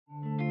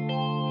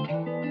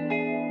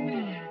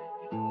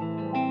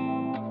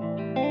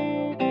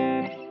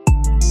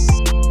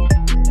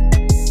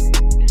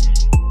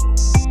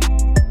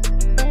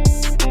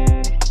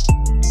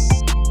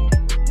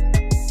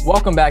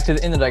Welcome back to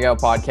the In the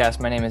Dugout podcast.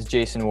 My name is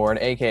Jason Ward,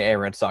 aka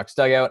Red Sox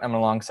Dugout. I'm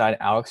alongside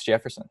Alex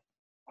Jefferson.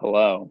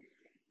 Hello.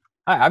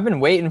 Hi, I've been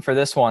waiting for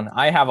this one.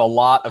 I have a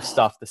lot of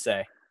stuff to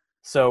say.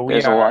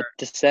 There's a lot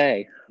to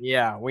say.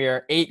 Yeah, we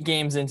are 8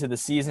 games into the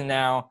season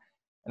now,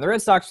 and the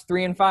Red Sox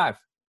 3-5.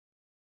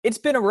 It's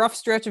been a rough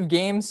stretch of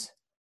games.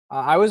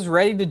 I was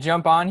ready to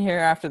jump on here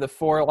after the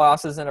 4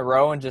 losses in a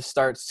row and just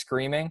start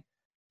screaming.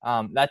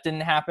 That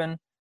didn't happen,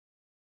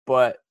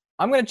 but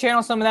I'm going to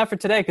channel some of that for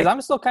today because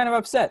I'm still kind of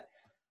upset.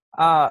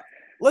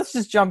 Let's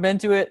just jump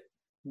into it.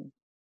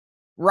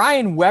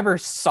 Ryan Weber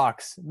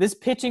sucks. This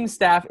pitching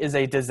staff is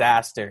a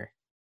disaster.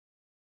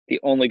 The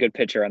only good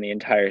pitcher on the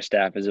entire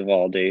staff is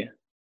Eovaldi.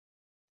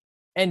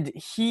 And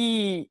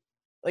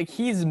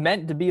he's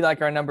meant to be like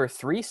our number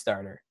 3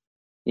 starter.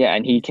 Yeah,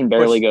 and he can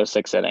barely go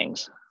 6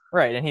 innings.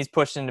 Right, and he's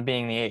pushed into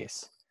being the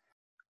ace.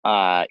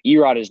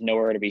 Erod is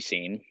nowhere to be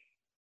seen.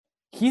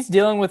 He's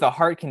dealing with a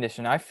heart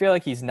condition. I feel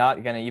like he's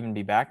not going to even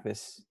be back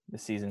this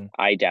season.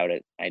 I doubt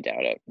it.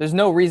 There's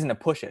no reason to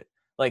push it.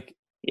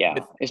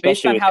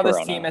 Based on how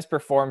this team has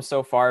performed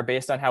so far,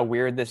 based on how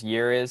weird this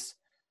year is,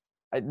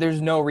 there's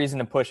no reason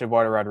to push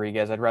Eduardo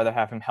Rodriguez. I'd rather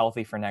have him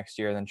healthy for next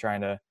year than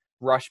trying to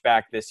rush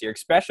back this year,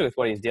 especially with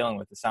what he's dealing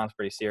with. It sounds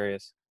pretty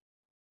serious.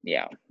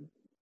 Yeah.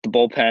 The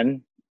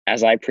bullpen,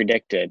 as I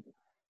predicted,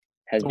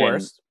 has been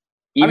worst.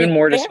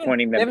 More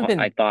disappointing than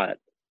I thought.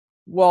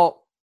 Well,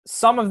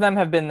 some of them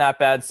have been that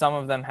bad. Some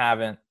of them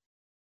haven't.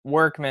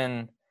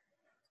 Workman,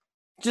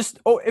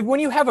 when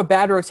you have a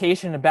bad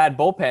rotation, a bad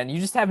bullpen, you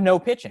just have no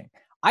pitching.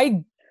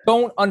 I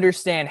don't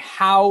understand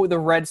how the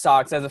Red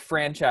Sox as a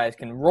franchise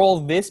can roll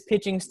this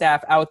pitching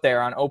staff out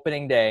there on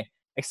opening day,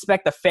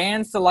 expect the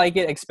fans to like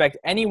it, expect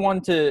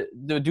anyone to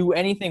do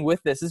anything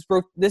with this.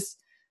 This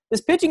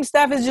pitching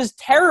staff is just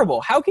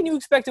terrible. How can you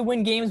expect to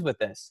win games with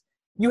this?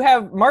 You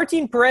have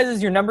Martin Perez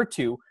as your number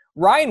 2,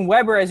 Ryan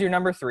Weber as your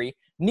number 3.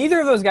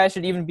 Neither of those guys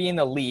should even be in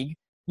the league.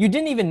 You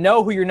didn't even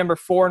know who your number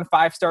 4 and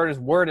 5 starters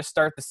were to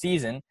start the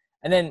season.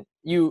 And then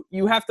you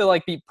have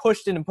to be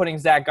pushed into putting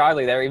Zach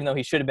Godley there, even though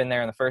he should have been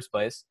there in the first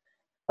place.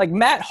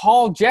 Matt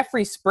Hall,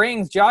 Jeffrey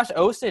Springs, Josh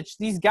Osich,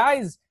 these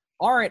guys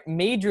aren't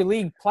major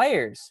league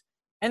players.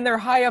 And they're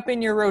high up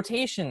in your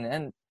rotation.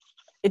 And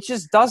it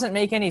just doesn't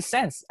make any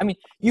sense. I mean,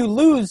 you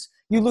lose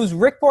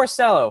Rick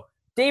Porcello,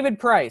 David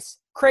Price,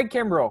 Craig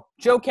Kimbrell,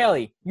 Joe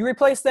Kelly. You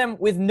replace them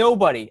with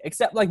nobody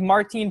except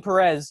Martin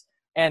Perez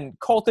and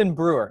Colton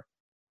Brewer.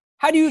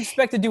 How do you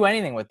expect to do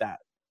anything with that?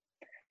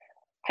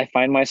 I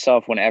find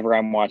myself, whenever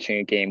I'm watching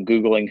a game,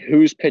 Googling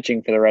who's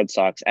pitching for the Red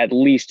Sox at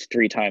least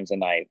 3 times a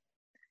night.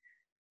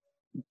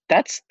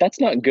 That's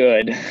not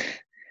good.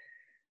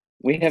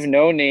 We have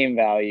no name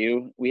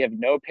value. We have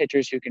no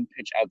pitchers who can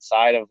pitch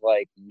outside of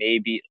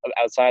Eovaldi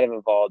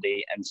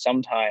and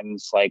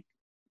sometimes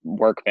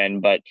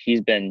Workman, but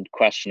he's been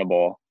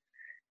questionable.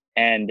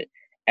 And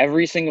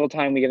every single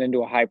time we get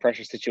into a high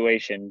pressure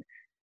situation,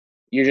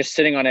 you're just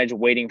sitting on edge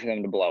waiting for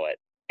them to blow it.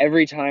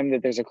 Every time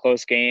that there's a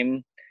close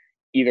game,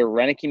 either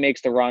Roenicke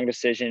makes the wrong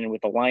decision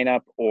with the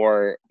lineup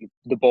or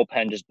the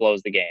bullpen just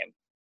blows the game.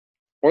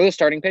 Or the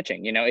starting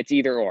pitching, it's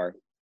either or.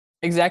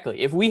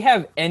 Exactly. If we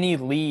have any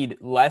lead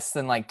less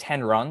than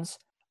 10 runs,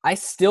 I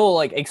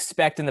still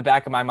expect in the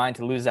back of my mind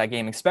to lose that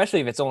game, especially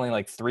if it's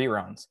only 3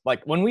 runs.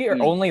 When we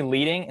are only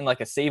leading in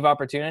a save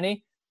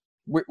opportunity,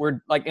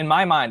 we're in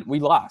my mind, we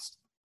lost.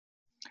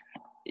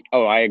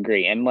 Oh, I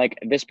agree. And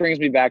this brings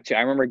me back to,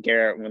 I remember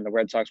Garrett when the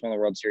Red Sox won the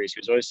World Series, he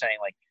was always saying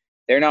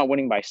they're not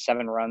winning by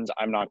 7 runs.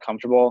 I'm not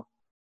comfortable.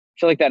 I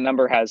feel like that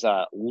number has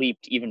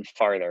leaped even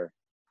farther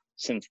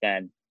since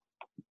then.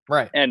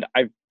 Right. And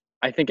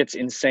I think it's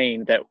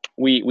insane that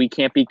we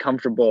can't be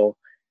comfortable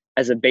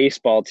as a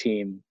baseball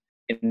team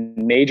in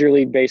Major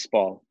League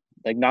Baseball,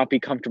 not be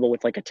comfortable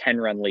with a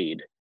 10-run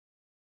lead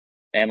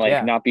and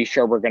not be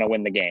sure we're going to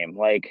win the game.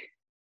 It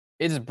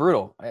is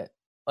brutal.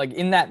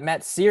 In that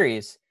Mets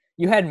series,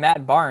 you had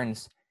Matt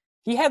Barnes.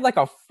 He had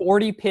a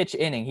 40-pitch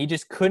inning. He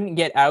just couldn't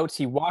get outs.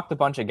 He walked a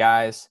bunch of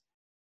guys.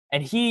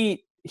 And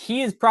he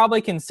is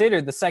probably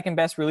considered the second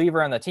best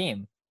reliever on the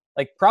team.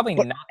 Probably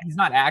not. He's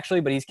not actually,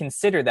 but he's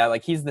considered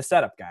that. He's the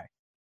setup guy.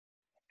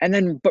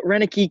 But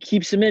Roenicke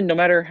keeps him in no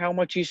matter how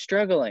much he's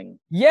struggling.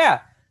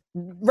 Yeah.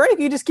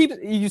 Roenicke just keeps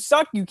 – you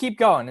suck, you keep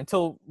going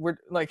until we're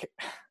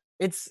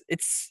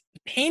it's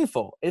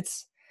painful.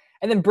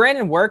 And then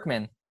Brandon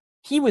Workman,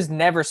 he was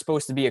never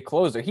supposed to be a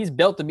closer. He's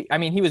built to be –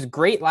 he was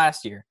great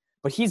last year,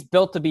 but he's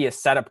built to be a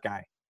setup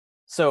guy.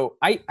 So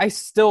I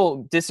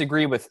still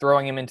disagree with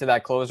throwing him into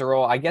that closer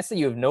role. I guess that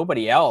you have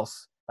nobody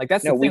else.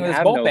 That's the thing with this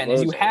bullpen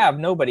is you have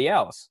nobody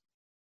else.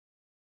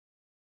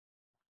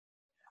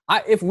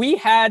 If we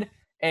had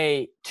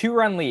a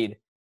 2-run lead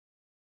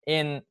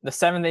in the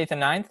 7th, 8th,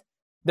 and 9th,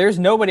 there's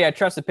nobody I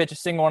trust to pitch a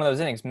single one of those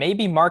innings.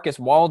 Maybe Marcus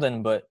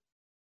Walden, but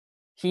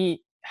I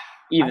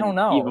don't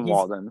know. Even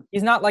Walden.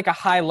 He's not a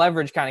high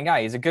leverage kind of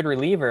guy. He's a good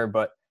reliever,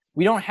 but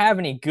we don't have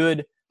any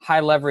good high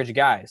leverage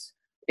guys.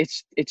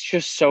 It's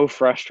just so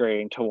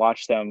frustrating to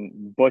watch them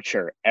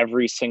butcher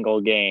every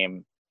single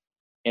game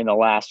in the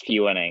last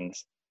few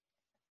innings.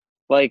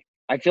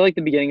 I feel like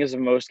the beginnings of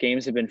most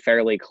games have been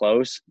fairly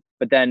close,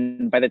 but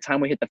then by the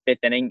time we hit the fifth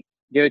inning,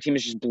 the other team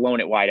has just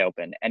blown it wide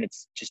open, and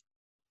it's just.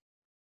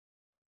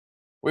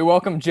 We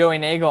welcome Joey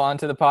Nagel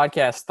onto the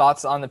podcast.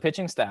 Thoughts on the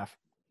pitching staff?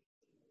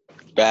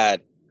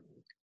 Bad.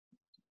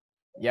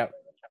 Yep.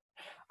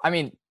 I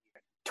mean,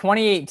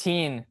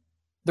 2018,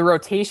 the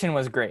rotation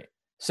was great.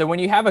 So when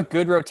you have a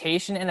good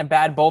rotation and a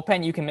bad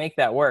bullpen, you can make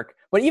that work.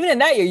 But even in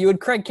that year, you had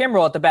Craig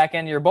Kimbrell at the back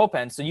end of your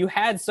bullpen. So you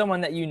had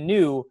someone that you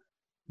knew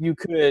you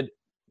could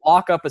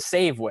lock up a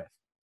save with.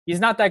 He's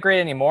not that great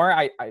anymore.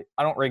 I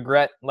don't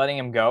regret letting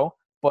him go.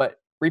 But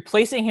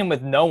replacing him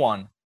with no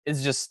one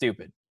is just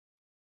stupid.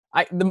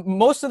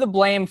 Most of the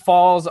blame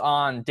falls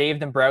on Dave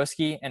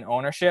Dombrowski and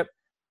ownership.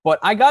 But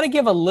I got to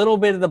give a little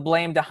bit of the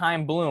blame to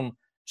Chaim Bloom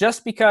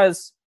just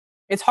because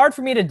it's hard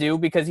for me to do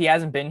because he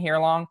hasn't been here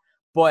long.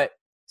 But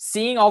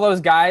seeing all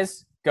those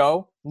guys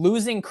go,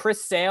 losing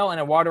Chris Sale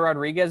and Eduardo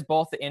Rodriguez,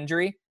 both the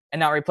injury, and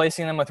not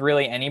replacing them with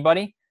really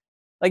anybody,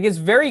 like it's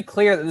very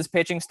clear that this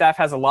pitching staff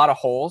has a lot of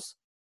holes.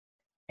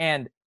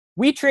 And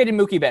we traded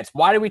Mookie Betts.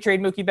 Why did we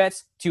trade Mookie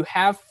Betts? To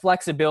have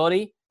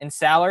flexibility in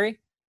salary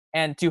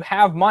and to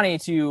have money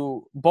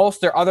to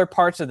bolster other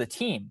parts of the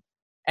team.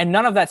 And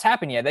none of that's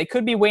happened yet. They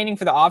could be waiting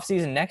for the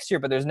offseason next year,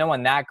 but there's no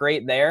one that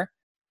great there.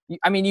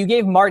 I mean, you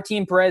gave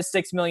Martin Perez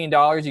 $6 million.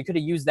 You could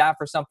have used that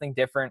for something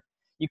different.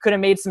 You could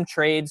have made some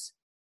trades.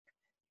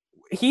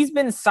 He's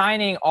been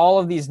signing all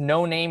of these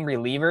no-name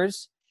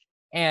relievers,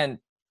 and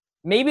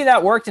maybe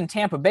that worked in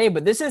Tampa Bay,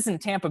 but this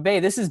isn't Tampa Bay.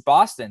 This is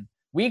Boston.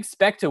 We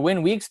expect to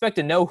win. We expect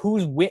to know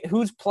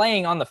who's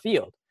playing on the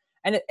field.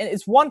 And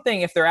it's one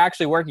thing if they're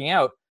actually working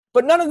out,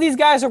 but none of these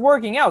guys are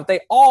working out.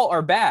 They all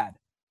are bad.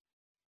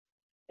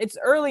 It's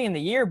early in the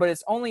year, but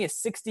it's only a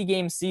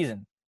 60-game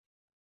season.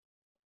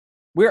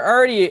 We're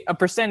already a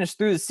percentage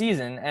through the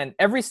season, and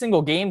every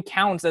single game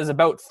counts as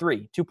about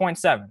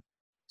 2.7.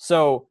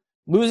 So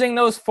losing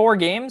those 4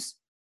 games,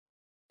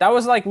 that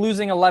was like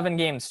losing 11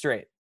 games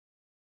straight.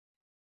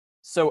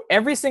 So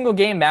every single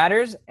game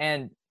matters,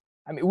 and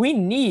I mean, we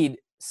need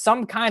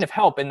some kind of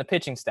help in the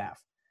pitching staff.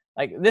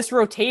 Like, this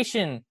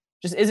rotation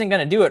just isn't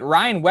going to do it.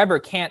 Ryan Weber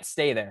can't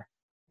stay there.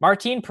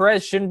 Martin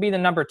Perez shouldn't be the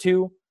number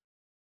 2.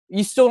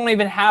 You still don't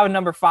even have a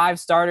number 5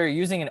 starter. You're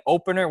using an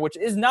opener, which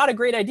is not a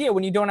great idea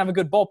when you don't have a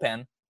good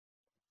bullpen.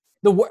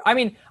 I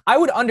mean, I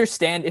would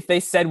understand if they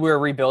said we were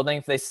rebuilding,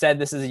 if they said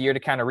this is a year to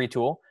kind of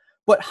retool.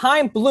 But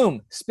Chaim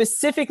Bloom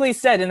specifically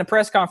said in a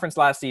press conference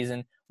last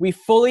season, we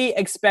fully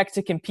expect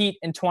to compete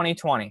in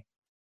 2020.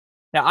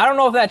 Now, I don't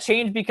know if that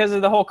changed because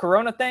of the whole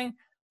Corona thing,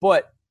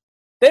 but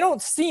they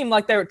don't seem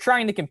like they're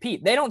trying to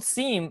compete. They don't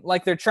seem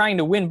like they're trying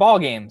to win ball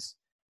games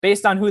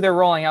based on who they're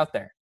rolling out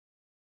there.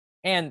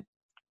 And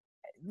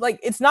like,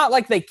 it's not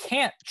like they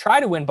can't try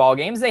to win ball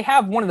games. They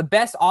have one of the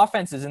best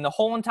offenses in the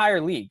whole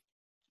entire league.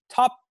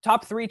 Top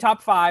 3,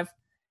 top 5.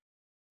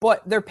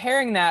 But they're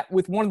pairing that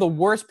with one of the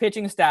worst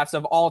pitching staffs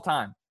of all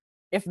time.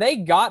 If they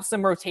got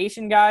some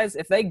rotation guys,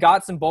 if they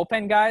got some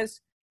bullpen guys,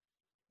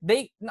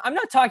 I'm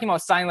not talking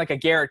about signing like a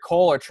Garrett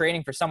Cole or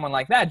trading for someone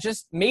like that.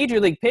 Just major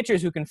league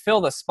pitchers who can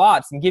fill the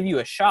spots and give you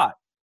a shot.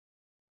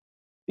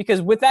 Because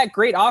with that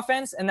great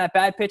offense and that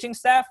bad pitching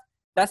staff,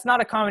 that's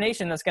not a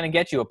combination that's going to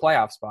get you a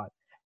playoff spot.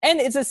 And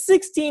it's a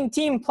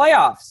 16-team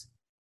playoffs.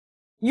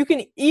 You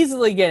can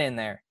easily get in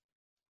there.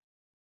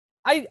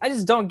 I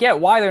just don't get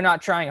why they're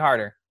not trying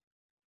harder.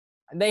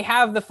 They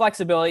have the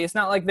flexibility. It's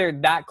not like they're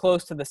that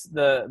close to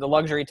the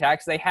luxury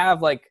tax. They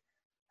have, like,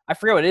 I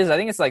forget what it is. I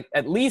think it's like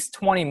at least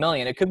 $20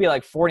 million. It could be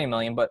like $40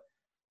 million, but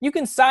you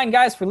can sign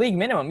guys for league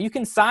minimum. You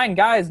can sign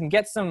guys and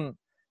get some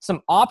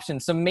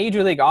options, some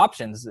major league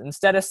options,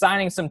 instead of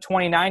signing some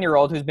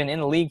 29-year-old who's been in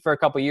the league for a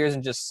couple of years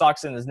and just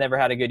sucks and has never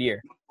had a good year,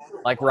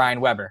 like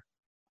Ryan Weber.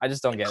 I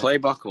just don't get Clay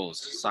it. Buchholz.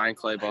 Sign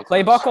Clay Buchholz.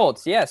 Clay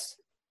Buchholz, yes.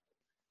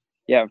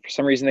 Yeah, for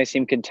some reason they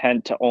seem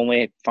content to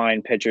only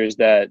find pitchers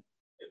that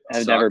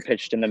have never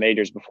pitched in the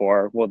majors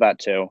before. Well, that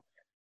too.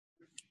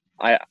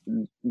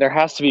 There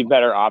has to be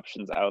better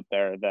options out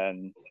there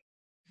than,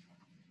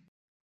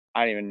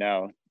 I don't even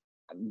know.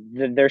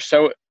 They're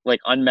so,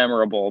 like,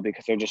 unmemorable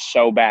because they're just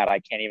so bad. I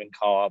can't even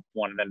call up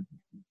one of the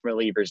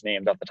relievers'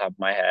 names off the top of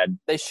my head.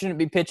 They shouldn't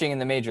be pitching in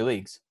the major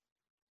leagues.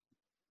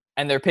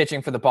 And they're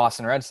pitching for the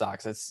Boston Red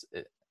Sox.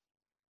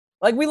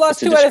 Like, we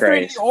lost 2 out of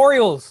 3 to the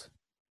Orioles.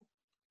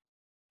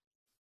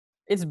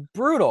 It's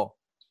brutal.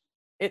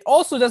 It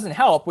also doesn't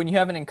help when you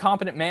have an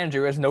incompetent manager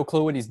who has no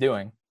clue what he's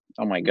doing.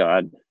 Oh, my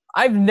God.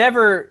 I've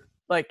never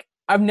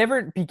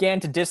began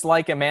to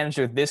dislike a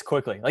manager this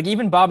quickly. Like,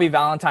 even Bobby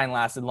Valentine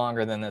lasted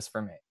longer than this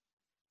for me.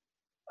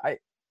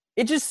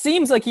 It just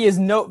seems like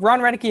Ron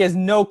Renneke has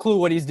no clue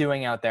what he's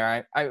doing out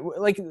there. I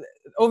like,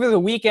 over the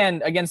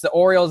weekend against the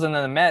Orioles and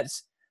then the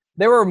Mets,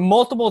 there were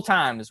multiple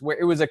times where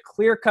it was a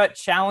clear-cut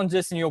challenge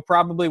this and you'll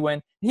probably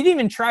win. He didn't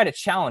even try to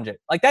challenge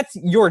it. Like, that's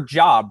your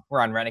job,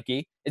 Ron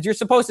Renneke, is you're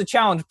supposed to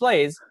challenge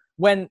plays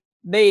when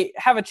they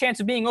have a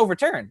chance of being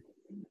overturned.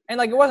 And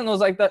like, it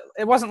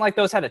wasn't like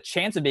those had a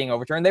chance of being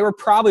overturned. They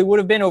probably would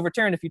have been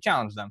overturned if you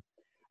challenged them.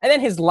 And then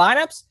his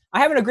lineups, I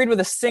haven't agreed with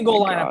a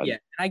single lineup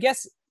yet. And I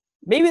guess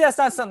maybe that's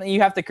not something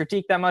you have to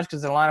critique that much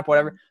because of the lineup,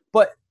 whatever.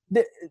 But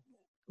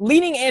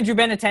leading Andrew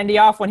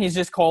Benintendi off when he's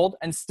just cold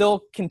and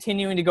still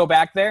continuing to go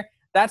back there,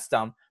 that's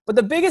dumb. But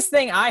the biggest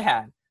thing I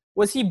had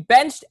was he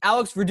benched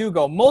Alex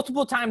Verdugo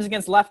multiple times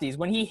against lefties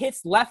when he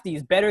hits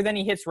lefties better than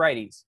he hits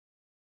righties.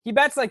 He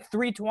bats like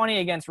 320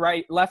 against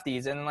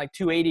lefties and like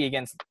 280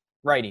 against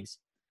righties.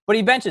 But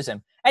he benches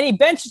him. And he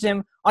benches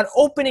him on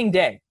opening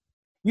day.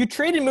 You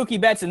traded Mookie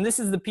Betts, and this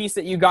is the piece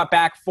that you got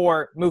back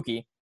for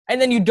Mookie.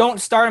 And then you don't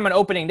start him on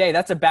opening day.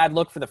 That's a bad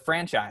look for the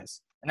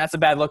franchise. And that's a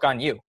bad look on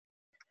you.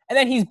 And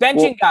then he's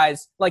benching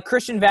guys like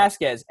Christian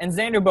Vasquez and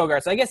Xander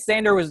Bogaerts. I guess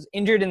Xander was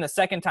injured in the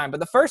second time, but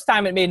the first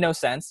time it made no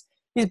sense.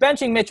 He's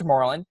benching Mitch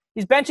Moreland.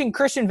 He's benching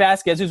Christian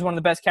Vasquez, who's one of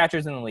the best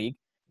catchers in the league.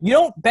 You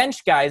don't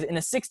bench guys in a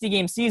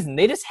 60-game season.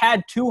 They just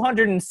had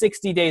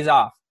 260 days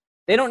off.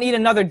 They don't need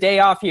another day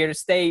off here to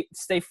stay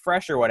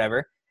fresh or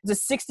whatever.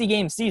 It's a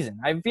 60-game season.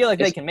 I feel like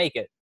they can make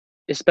it.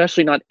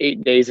 Especially not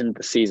 8 days into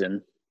the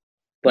season.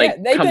 Like,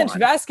 yeah, they benched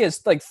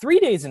Vasquez like 3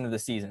 days into the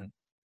season.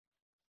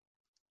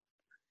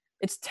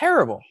 It's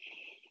terrible.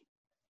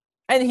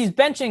 And he's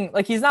benching,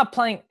 like he's not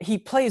playing. He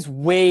plays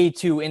way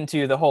too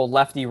into the whole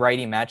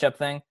lefty-righty matchup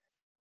thing.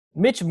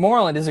 Mitch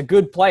Moreland is a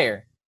good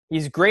player.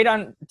 He's great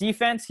on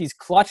defense. He's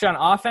clutch on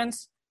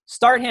offense.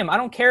 Start him. I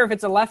don't care if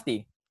it's a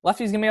lefty.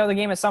 Lefty's going to be out of the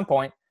game at some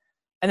point.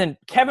 And then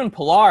Kevin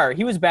Pillar,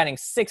 he was batting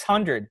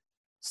 600.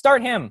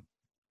 Start him.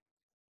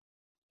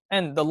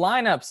 And the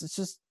lineups, it's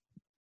just,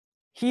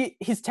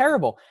 he's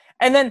terrible.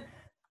 And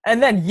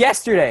then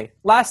yesterday,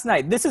 last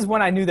night, this is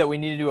when I knew that we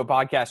needed to do a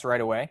podcast right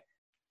away.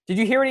 Did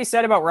you hear what he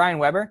said about Ryan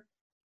Weber?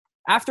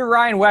 After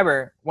Ryan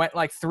Weber went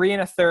like 3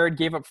 1/3,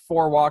 gave up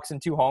 4 walks and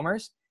 2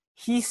 homers,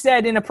 he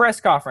said in a press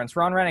conference,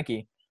 Ron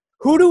Renicky,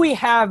 who do we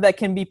have that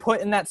can be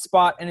put in that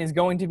spot and is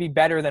going to be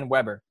better than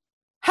Weber?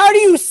 How do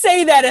you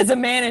say that as a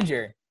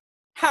manager?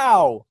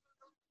 How?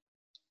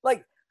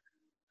 Like,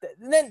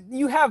 then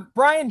you have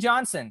Brian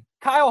Johnson,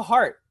 Kyle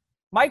Hart,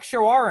 Mike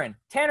Shawaryn,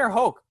 Tanner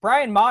Hoke,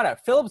 Brian Mata,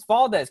 Phillips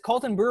Valdez,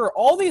 Colton Brewer,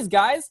 all these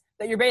guys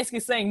that you're basically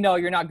saying, no,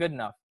 you're not good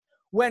enough.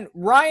 When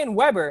Ryan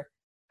Weber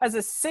has a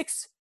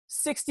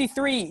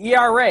 6.63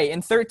 ERA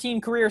in 13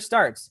 career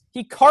starts.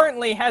 He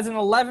currently has an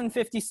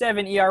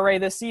 11.57 ERA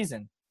this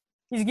season.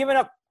 He's given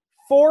up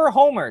 4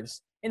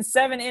 homers in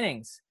 7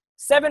 innings,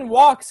 7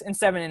 walks in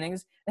 7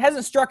 innings, and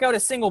hasn't struck out a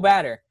single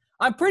batter.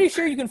 I'm pretty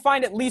sure you can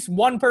find at least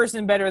one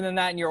person better than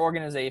that in your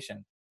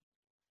organization.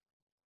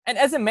 And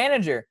as a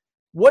manager,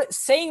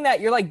 saying that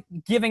you're like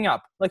giving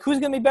up. Like, who's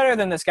going to be better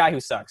than this guy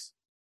who sucks?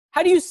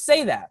 How do you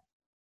say that?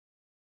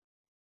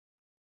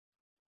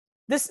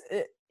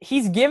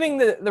 He's giving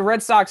the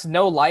Red Sox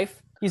no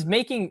life. He's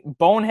making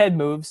bonehead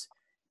moves.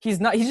 He's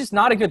just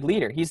not a good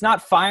leader. He's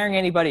not firing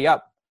anybody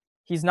up.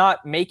 He's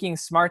not making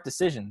smart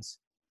decisions.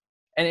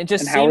 And it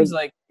just seems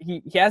like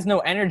he has no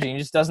energy and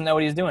just doesn't know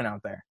what he's doing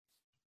out there.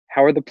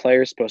 How are the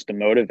players supposed to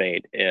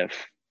motivate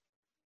if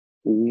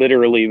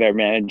literally their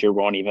manager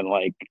won't even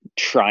like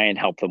try and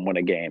help them win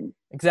a game?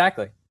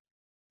 Exactly.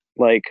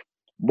 Like,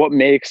 what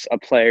makes a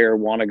player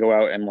want to go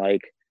out and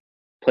like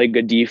play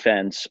good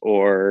defense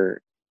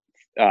or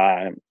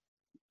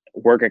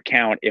work a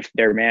count if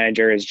their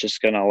manager is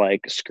just gonna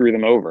like screw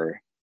them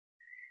over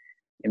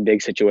in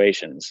big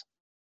situations?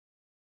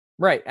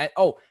 Right.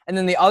 And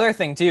then the other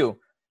thing too,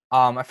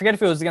 I forget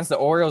if it was against the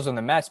Orioles or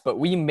the Mets, but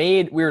we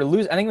were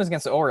losing. I think it was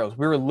against the Orioles.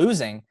 We were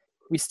losing.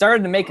 We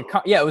started to make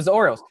it was the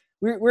Orioles.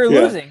 We were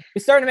losing. We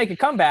started to make a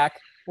comeback.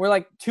 We're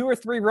like 2 or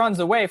 3 runs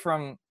away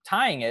from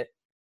tying it.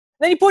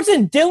 Then he puts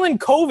in Dylan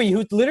Covey,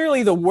 who's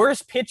literally the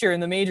worst pitcher in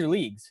the major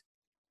leagues.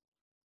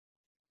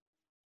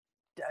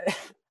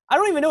 I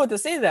don't even know what to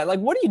say to that. Like,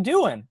 what are you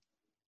doing?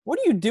 What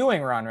are you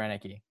doing, Ron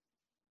Renicky?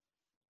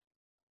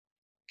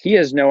 He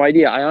has no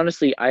idea.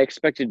 I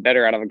expected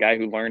better out of a guy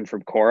who learned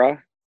from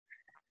Cora.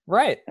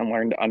 Right. And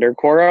learned under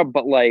Cora,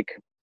 but like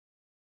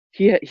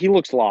he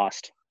looks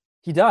lost.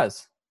 He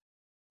does.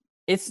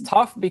 It's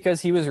tough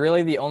because he was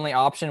really the only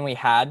option we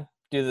had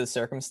due to the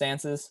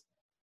circumstances.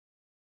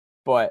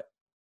 But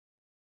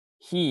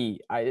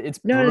it's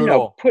brutal.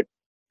 No.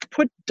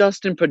 Put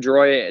Dustin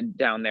Pedroia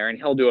down there and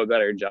he'll do a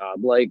better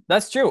job. Like,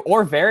 that's true.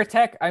 Or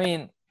Veritek. I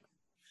mean,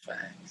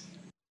 Thanks.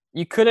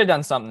 You could have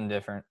done something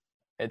different.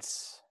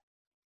 It's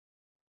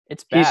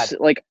bad. He's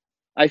like,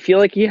 I feel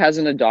like he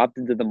hasn't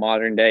adopted to the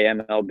modern day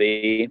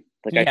MLB.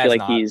 Like, I feel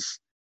like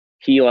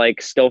he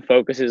like still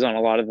focuses on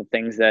a lot of the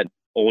things that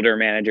older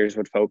managers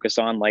would focus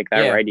on, like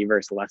that righty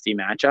versus lefty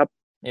matchup.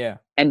 Yeah.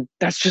 And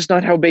that's just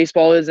not how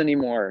baseball is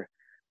anymore.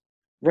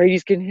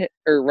 Righties can hit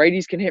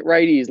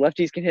righties,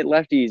 lefties can hit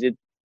lefties.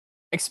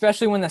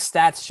 Especially when the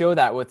stats show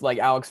that with like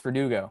Alex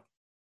Verdugo.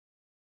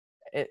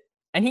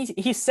 And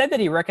he said that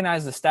he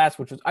recognized the stats,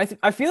 which was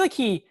I feel like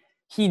he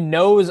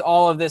knows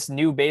all of this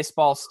new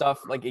baseball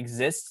stuff like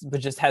exists, but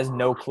just has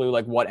no clue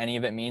like what any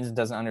of it means and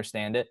doesn't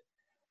understand it.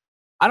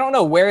 I don't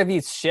know where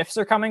these shifts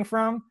are coming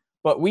from,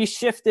 but we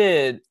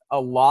shifted a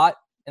lot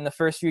in the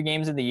first few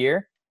games of the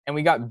year, and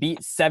we got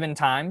beat 7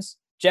 times.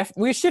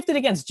 We shifted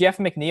against Jeff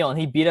McNeil, and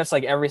he beat us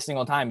like every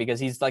single time because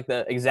he's like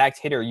the exact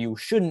hitter you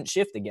shouldn't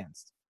shift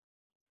against.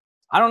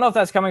 I don't know if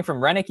that's coming from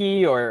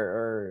Renicky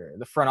or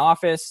the front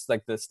office,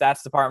 like the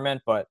stats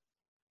department, but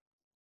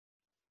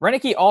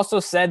Renicky also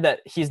said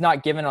that he's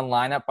not given a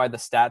lineup by the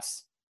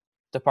stats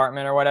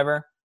department or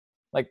whatever.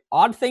 Like,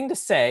 odd thing to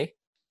say.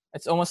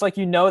 It's almost like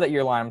you know that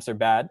your lineups are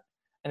bad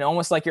and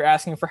almost like you're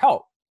asking for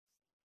help.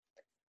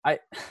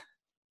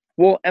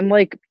 Well, and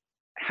like,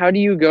 how do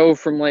you go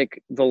from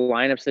like the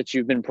lineups that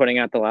you've been putting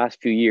out the last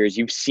few years?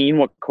 You've seen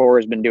what Core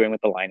has been doing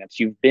with the lineups.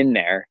 You've been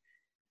there,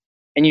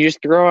 and you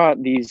just throw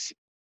out these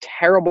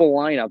terrible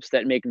lineups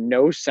that make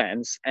no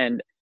sense.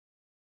 And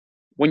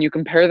when you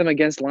compare them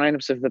against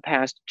lineups of the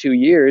past 2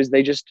 years,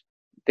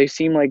 they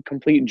seem like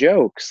complete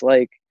jokes.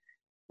 Like,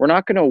 we're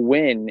not going to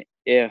win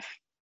if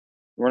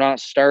we're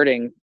not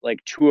starting like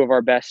two of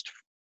our best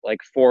like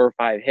 4 or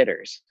 5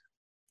 hitters.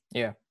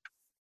 Yeah.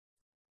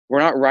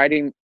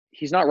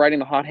 He's not riding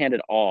the hot hand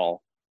at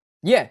all.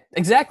 Yeah,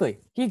 exactly.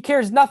 He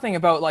cares nothing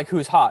about like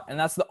who's hot, and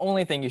that's the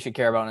only thing you should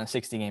care about in a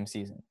 60-game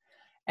season.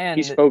 And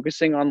he's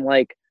focusing on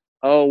like,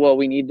 oh, well,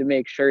 we need to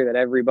make sure that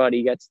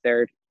everybody gets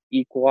their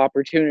equal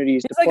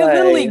opportunities to play. It's like a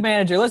little league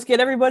manager. Let's get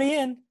everybody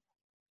in.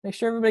 Make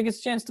sure everybody gets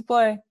a chance to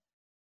play.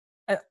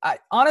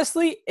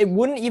 Honestly, it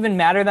wouldn't even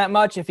matter that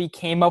much if he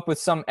came up with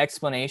some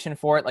explanation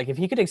for it. Like, if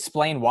he could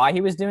explain why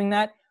he was doing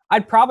that,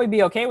 I'd probably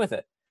be okay with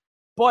it.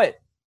 But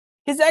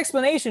his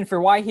explanation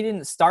for why he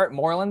didn't start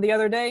Moreland the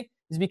other day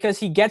is because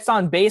he gets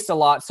on base a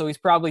lot, so he's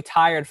probably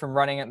tired from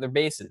running at their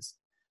bases.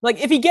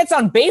 Like, if he gets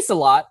on base a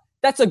lot,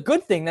 that's a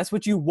good thing. That's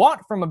what you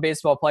want from a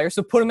baseball player,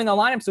 so put him in the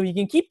lineup so he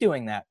can keep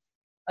doing that.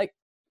 Like,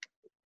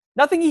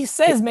 nothing he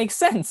says makes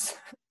sense.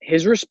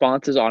 His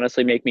responses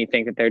honestly make me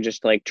think that they're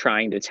just like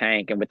trying to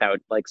tank and without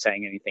like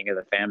saying anything to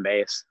the fan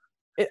base.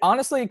 It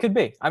could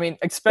be. I mean,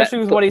 especially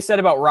with what he said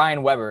about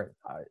Ryan Weber.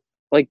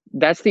 Like,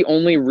 that's the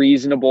only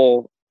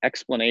reasonable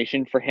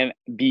explanation for him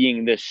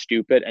being this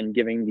stupid and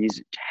giving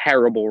these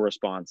terrible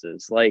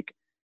responses. Like,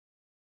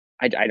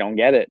 I don't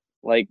get it.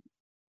 Like,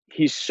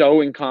 he's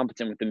so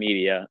incompetent with the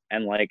media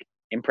and like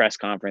in press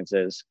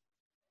conferences.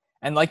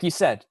 And like you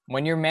said,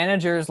 when your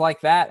manager is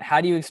like that,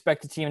 how do you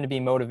expect a team to be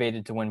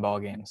motivated to win ball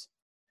games?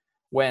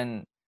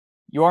 When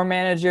your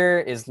manager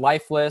is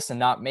lifeless and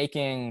not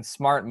making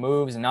smart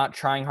moves and not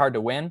trying hard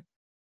to win,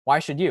 why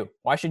should you?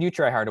 Why should you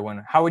try hard to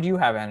win? How would you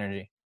have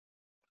energy?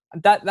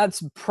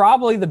 That's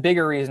probably the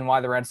bigger reason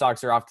why the Red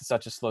Sox are off to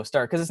such a slow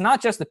start, because it's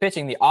not just the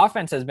pitching. The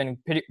offense has been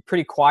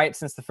pretty quiet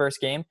since the first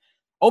game.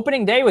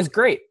 Opening day was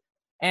great,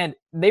 and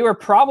they were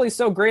probably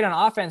so great on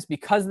offense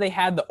because they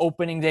had the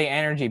opening day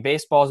energy.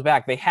 Baseball's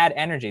back. They had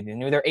energy. They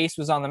knew their ace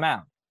was on the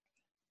mound.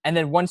 And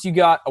then once you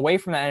got away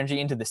from that energy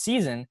into the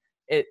season,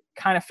 it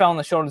kind of fell on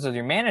the shoulders of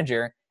your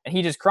manager, and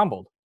he just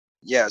crumbled.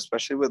 Yeah,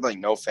 especially with like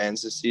no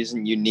fans this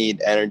season, you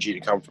need energy to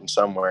come from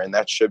somewhere, and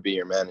that should be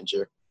your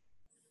manager.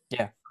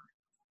 Yeah.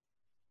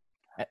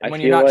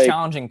 When you're not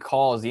challenging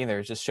calls either,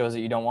 it just shows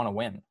that you don't want to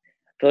win.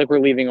 I feel like we're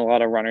leaving a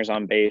lot of runners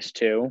on base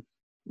too.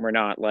 We're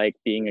not like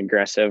being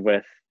aggressive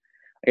with.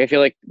 Like, I feel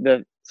like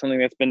something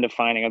that's been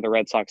defining of the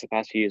Red Sox the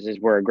past few years is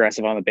we're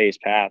aggressive on the base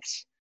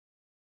paths.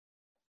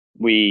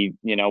 We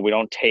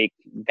don't take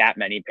that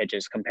many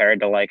pitches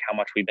compared to like how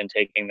much we've been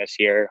taking this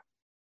year.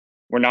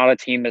 We're not a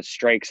team that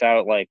strikes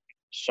out like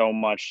so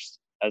much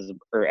as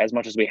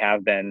much as we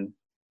have been.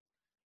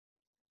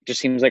 It just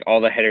seems like all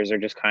the hitters are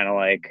just kind of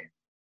like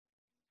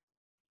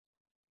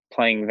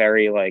playing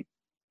very like,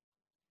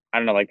 I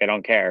don't know, like they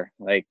don't care.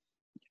 Like,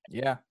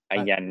 yeah,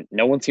 again,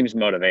 no one seems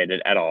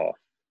motivated at all.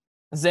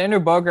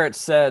 Xander Bogaerts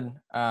said,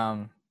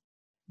 I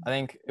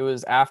think it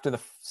was after the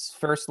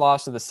first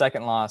loss or the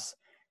second loss,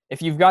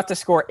 if you've got to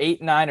score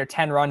 8, 9, or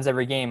 10 runs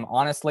every game,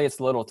 honestly, it's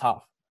a little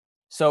tough.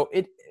 So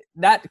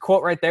that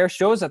quote right there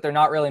shows that they're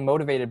not really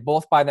motivated,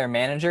 both by their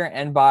manager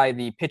and by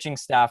the pitching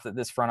staff that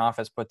this front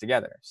office put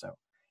together. So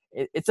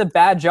it's a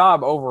bad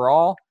job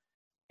overall,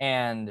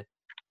 and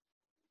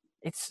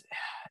it's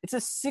a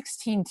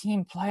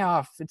 16-team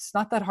playoff. It's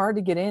not that hard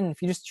to get in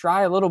if you just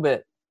try a little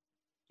bit.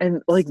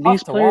 And like,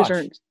 these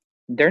players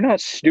they're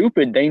not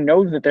stupid. They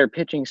know that their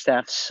pitching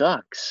staff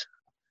sucks.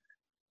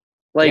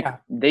 Like, yeah.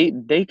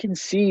 They can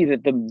see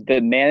that the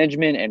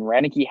management and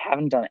Renicky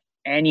haven't done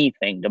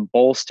anything to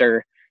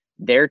bolster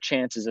their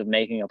chances of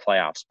making a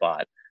playoff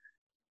spot.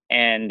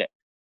 And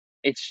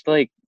it's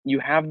like, you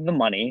have the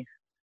money.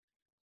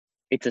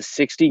 It's a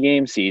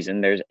 60-game season.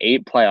 There's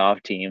 8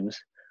 playoff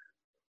teams.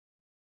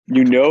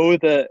 You know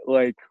that,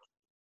 like,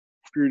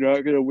 you're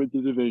not going to win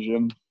the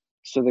division.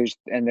 So there's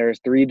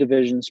 3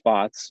 division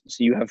spots.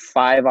 So you have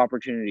 5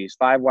 opportunities,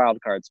 5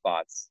 wild card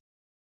spots.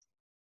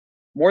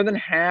 More than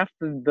half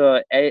of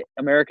the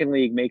American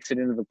League makes it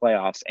into the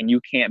playoffs, and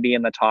you can't be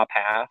in the top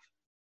half.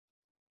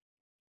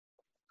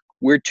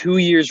 We're 2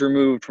 years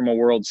removed from a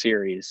World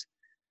Series.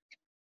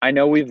 I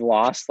know we've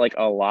lost like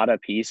a lot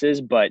of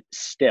pieces, but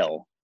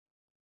still,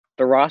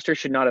 the roster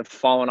should not have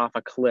fallen off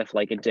a cliff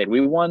like it did.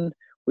 We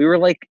were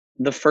like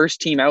the first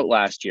team out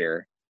last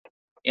year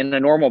in the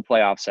normal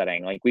playoff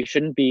setting. Like, we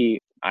shouldn't be,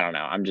 I don't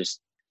know.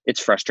 It's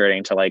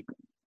frustrating to like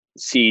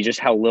see just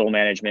how little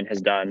management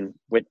has done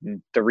with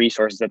the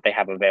resources that they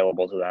have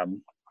available to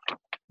them.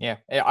 Yeah.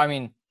 I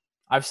mean,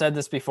 I've said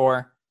this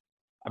before.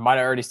 I might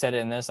have already said it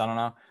in this. I don't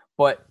know.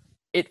 But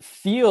it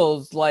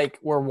feels like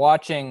we're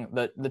watching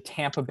the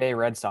Tampa Bay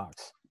Red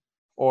Sox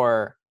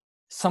or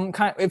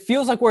it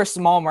feels like we're a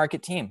small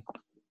market team.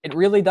 It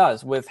really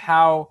does with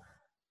how,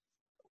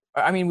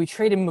 I mean, we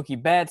traded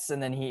Mookie Betts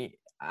and then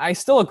I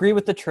still agree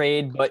with the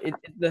trade, but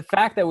the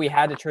fact that we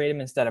had to trade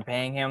him instead of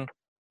paying him,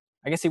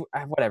 I guess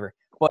whatever.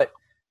 But,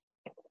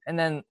 and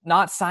then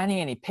not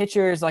signing any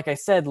pitchers, like I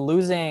said,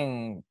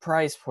 losing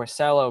Price,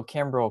 Porcello,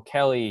 Kimbrel,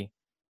 Kelly,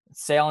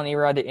 Sale and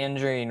Erod to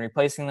injury and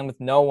replacing them with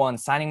no one,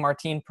 signing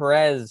Martin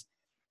Perez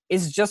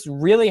is just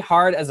really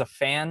hard as a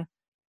fan.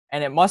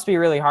 And it must be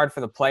really hard for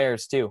the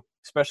players too,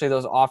 especially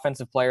those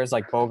offensive players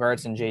like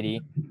Bogarts and JD.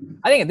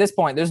 I think at this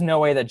point, there's no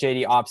way that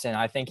JD opts in.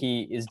 I think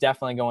he is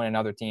definitely going to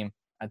another team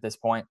at this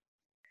point.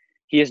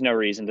 He has no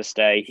reason to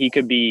stay. He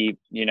could be,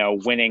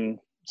 winning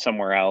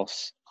somewhere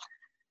else.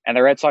 And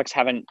the Red Sox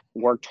haven't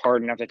worked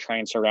hard enough to try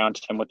and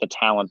surround him with the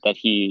talent that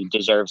he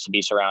deserves to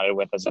be surrounded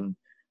with as an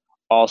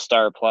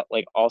all-star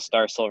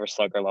Silver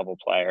Slugger level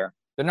player.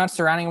 They're not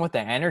surrounding him with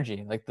the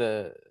energy, like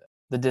the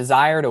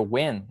desire to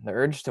win, the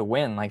urge to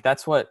win. Like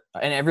that's what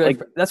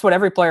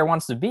every player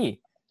wants to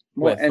be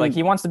with. Like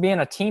he wants to be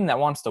in a team that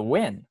wants to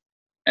win.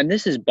 And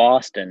this is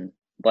Boston.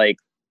 Like,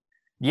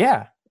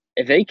 yeah,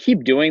 if they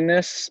keep doing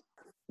this,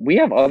 we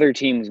have other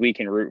teams we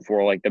can root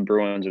for, like the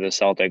Bruins or the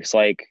Celtics.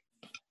 Like,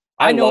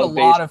 I know a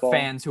lot of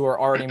fans who are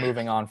already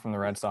moving on from the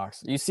Red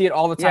Sox. You see it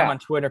all the time on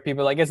Twitter.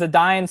 People are like, it's a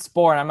dying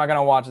sport. I'm not going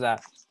to watch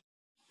that.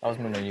 I was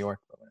moving to New York.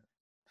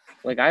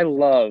 Like, I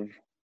love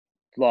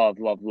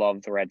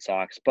the Red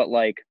Sox. But,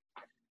 like,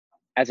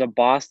 as a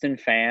Boston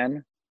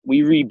fan,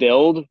 we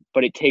rebuild,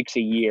 but it takes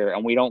a year.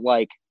 And we don't,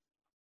 like –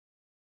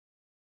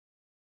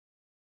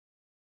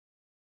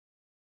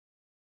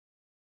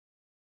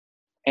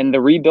 and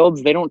the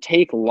rebuilds, they don't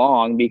take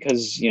long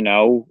because,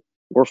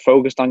 we're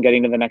focused on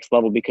getting to the next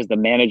level because the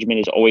management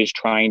is always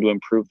trying to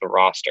improve the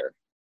roster.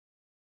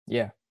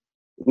 Yeah.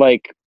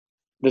 Like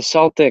the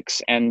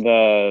Celtics and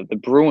the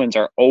Bruins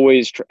are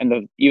always,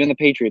 even the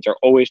Patriots are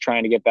always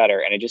trying to get better.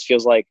 And it just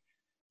feels like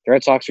the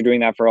Red Sox are doing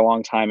that for a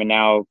long time. And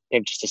now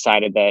they've just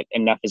decided that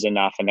enough is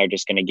enough and they're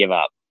just going to give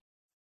up.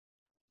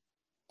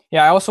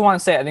 Yeah. I also want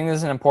to say, I think this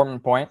is an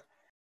important point.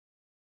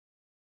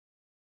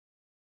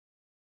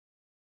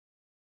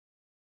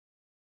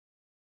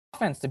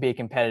 Offense to be a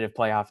competitive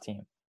playoff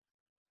team.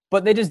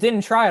 But they just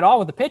didn't try at all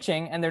with the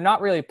pitching, and they're not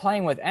really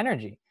playing with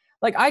energy.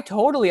 Like, I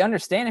totally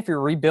understand if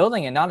you're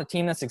rebuilding and not a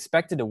team that's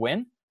expected to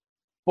win.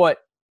 But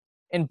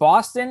in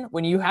Boston,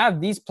 when you have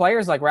these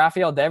players like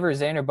Rafael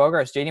Devers, Xander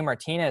Bogaerts, JD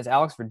Martinez,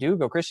 Alex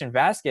Verdugo, Christian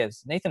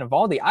Vasquez, Nathan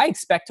Eovaldi, I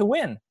expect to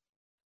win.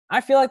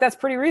 I feel like that's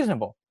pretty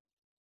reasonable.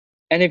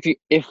 And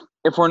if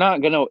we're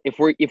not gonna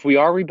if we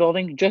are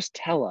rebuilding, just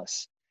tell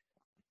us.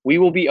 We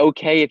will be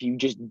okay if you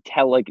just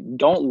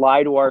don't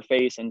lie to our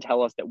face and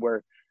tell us that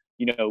we're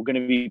going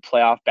to be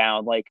playoff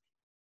bound. Like,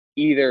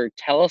 either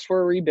tell us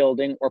we're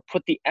rebuilding or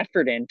put the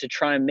effort in to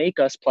try and make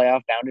us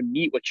playoff bound and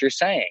meet what you're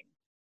saying.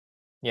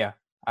 Yeah.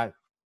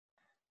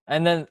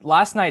 And then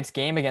last night's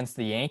game against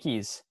the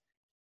Yankees,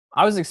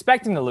 I was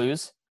expecting to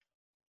lose,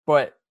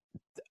 but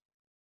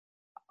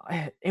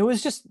it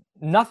was just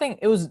nothing.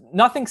 It was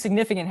nothing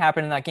significant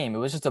happened in that game. It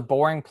was just a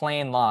boring,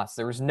 plain loss.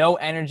 There was no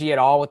energy at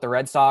all with the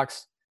Red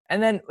Sox.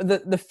 And then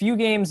the few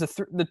games,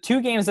 the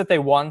 2 games that they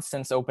won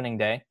since opening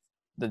day,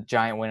 the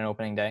Giant win on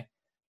opening day,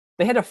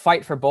 they had to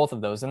fight for both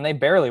of those, and they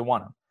barely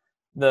won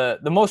them.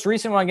 The most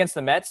recent one against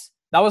the Mets,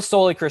 that was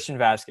solely Christian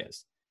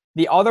Vasquez.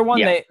 The other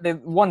one, they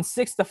won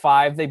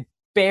 6-5. They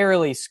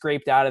barely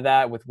scraped out of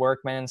that with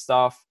Workman and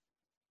stuff.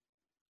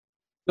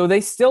 So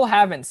they still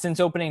haven't, since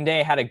opening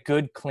day, had a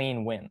good,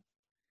 clean win.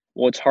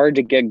 Well, it's hard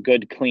to get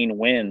good, clean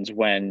wins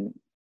when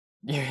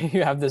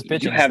you have this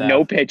pitching You have staff.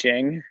 no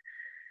pitching.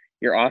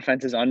 Your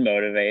offense is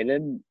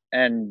unmotivated,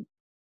 and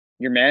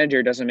your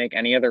manager doesn't make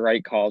any of the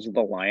right calls with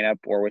the lineup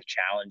or with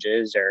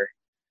challenges or.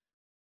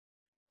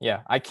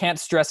 Yeah, I can't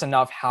stress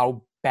enough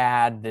how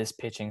bad this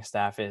pitching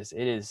staff is.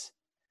 It is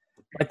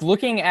like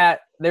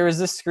there was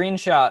this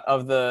screenshot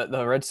of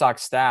the Red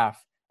Sox staff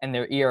and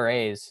their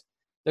ERAs.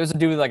 There's a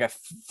dude with like a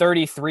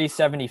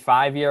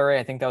 33.75 ERA.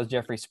 I think that was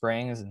Jeffrey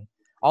Springs, and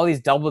all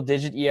these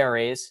double-digit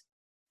ERAs.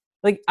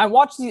 Like,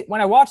 when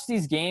I watch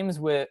these games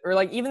or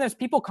like even there's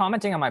people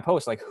commenting on my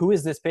post, like, who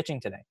is this pitching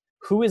today?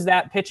 Who is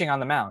that pitching on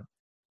the mound?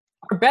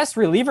 Our best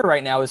reliever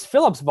right now is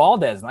Phillips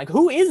Valdez. Like,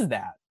 who is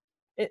that?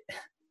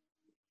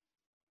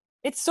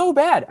 It's so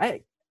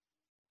bad.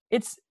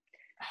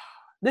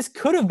 This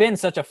could have been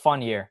such a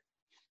fun year.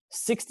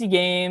 60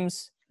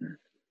 games,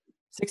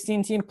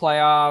 16-team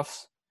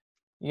playoffs.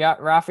 You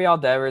got Rafael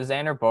Devers,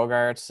 Xander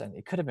Bogaerts, and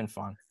it could have been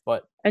fun.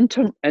 But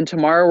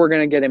tomorrow we're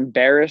gonna get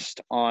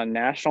embarrassed on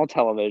national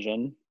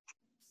television.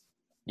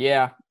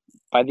 Yeah,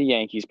 by the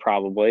Yankees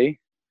probably.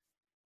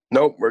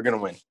 Nope, we're gonna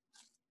win.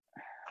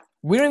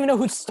 We don't even know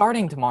who's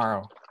starting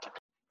tomorrow.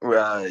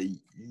 Yeah.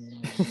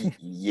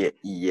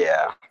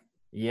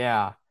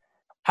 Yeah.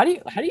 How do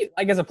you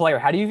like, as a player,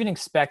 how do you even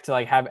expect to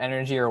like have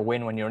energy or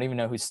win when you don't even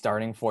know who's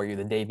starting for you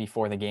the day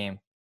before the game?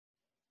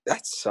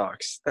 That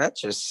sucks. That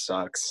just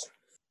sucks.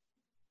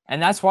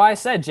 And that's why I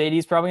said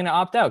JD's probably going to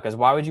opt out, because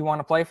why would you want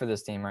to play for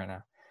this team right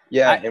now?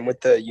 Yeah, and with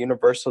the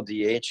universal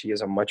DH, he has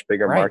a much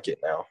bigger Right. market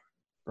now.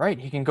 Right.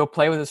 He can go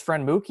play with his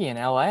friend Mookie in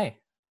LA.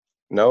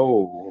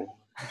 No.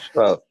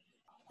 Shut up.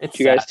 It's Did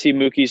you guys see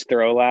Mookie's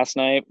throw last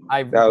night?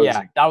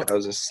 That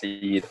was a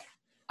seed.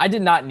 I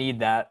did not need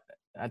that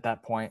at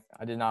that point.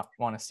 I did not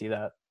want to see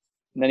that.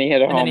 And then he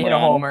hit a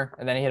homer.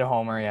 And then he hit a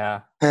homer,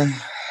 yeah.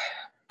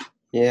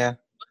 Yeah.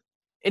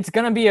 It's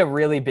going to be a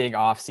really big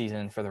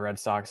offseason for the Red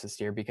Sox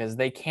this year because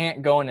they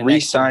can't go into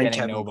Re-sign next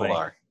year Kevin nobody.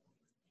 Pillar.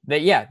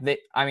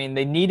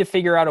 They need to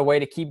figure out a way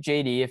to keep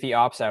JD if he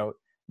opts out.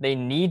 They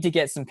need to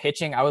get some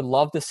pitching. I would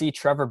love to see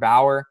Trevor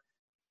Bauer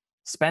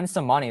spend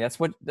some money. That's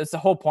the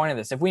whole point of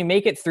this. If we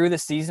make it through the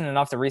season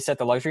enough to reset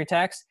the luxury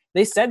tax,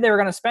 they said they were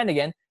going to spend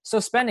again. So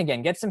spend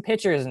again. Get some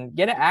pitchers and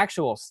get an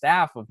actual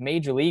staff of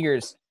major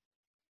leaguers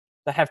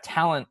that have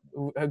talent,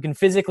 who can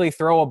physically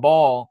throw a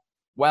ball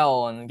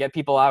well and get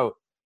people out.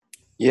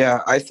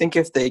 Yeah, I think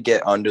if they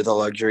get under the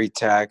luxury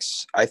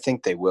tax, I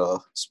think they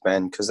will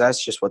spend because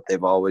that's just what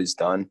they've always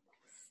done.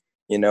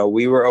 You know,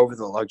 we were over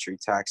the luxury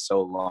tax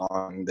so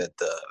long that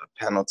the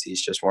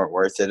penalties just weren't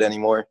worth it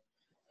anymore.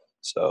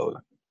 So,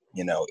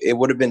 you know, it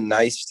would have been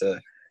nice to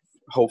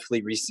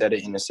hopefully reset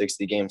it in a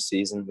 60-game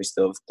season. We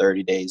still have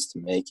 30 days to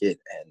make it,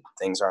 and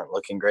things aren't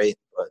looking great.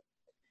 But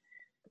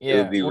it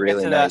would be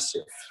really nice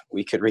if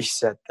we could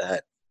reset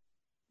that.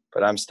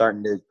 But I'm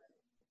starting to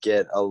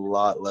get a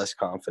lot less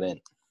confident.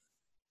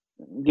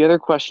 The other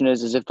question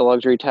is if the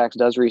luxury tax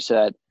does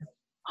reset,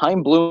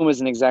 Chaim Bloom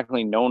isn't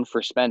exactly known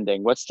for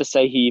spending. What's to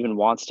say he even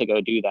wants to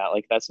go do that?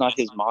 Like, that's not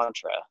his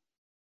mantra.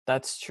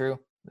 That's true.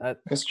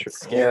 That's true.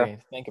 It's scary. Yeah.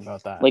 Think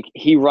about that. Like,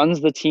 he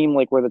runs the team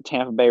like we're the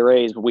Tampa Bay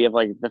Rays, but we have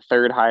like the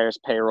third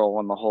highest payroll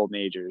in the whole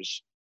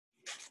majors.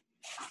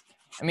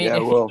 I mean,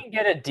 if he can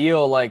get a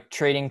deal like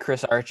trading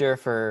Chris Archer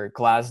for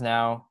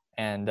Glasnow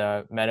and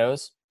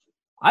Meadows,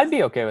 I'd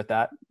be okay with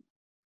that.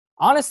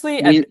 Honestly,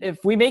 if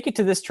we make it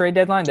to this trade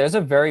deadline, there's a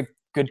very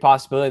good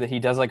possibility that he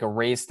does like a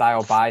Rays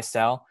style buy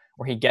sell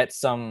where he gets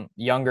some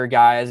younger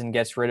guys and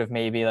gets rid of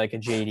maybe like a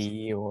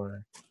JD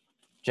or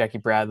Jackie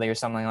Bradley or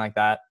something like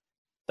that.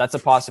 That's a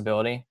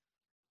possibility.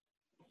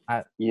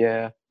 I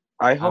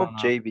hope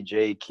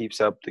JBJ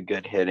keeps up the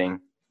good hitting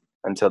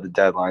until the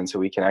deadline so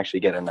we can actually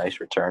get a nice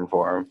return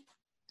for him.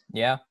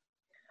 Yeah.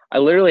 I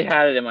literally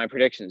had it in my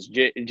predictions.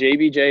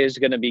 JBJ is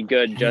going to be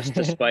good just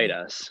to spite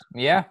us.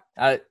 Yeah.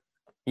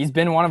 He's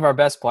been one of our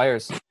best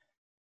players.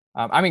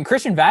 I mean,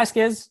 Christian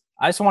Vasquez,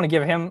 I just want to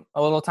give him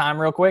a little time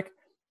real quick.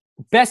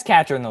 Best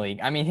catcher in the league.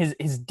 I mean,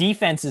 his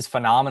defense is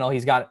phenomenal.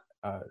 He's got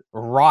a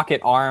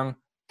rocket arm.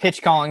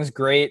 Pitch calling's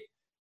great.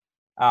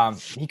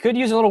 He could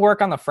use a little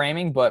work on the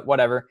framing, but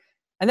whatever.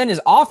 And then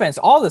his offense,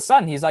 all of a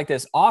sudden, he's like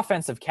this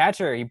offensive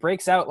catcher. He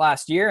breaks out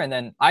last year, and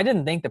then I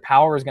didn't think the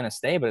power was going to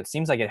stay, but it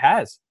seems like it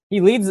has.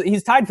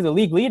 He's tied for the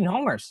league lead in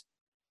homers.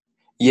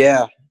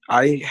 Yeah,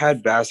 I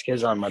had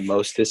Vasquez on my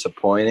most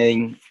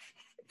disappointing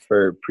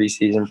for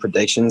preseason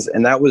predictions,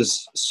 and that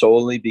was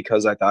solely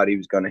because I thought he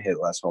was going to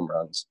hit less home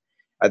runs.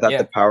 I thought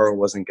the power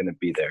wasn't going to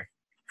be there,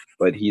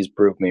 but he's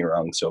proved me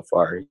wrong so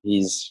far.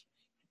 He's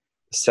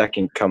the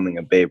second coming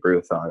of Babe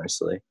Ruth,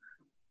 honestly.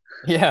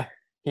 Yeah.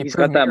 He's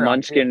got that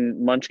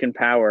munchkin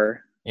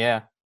power.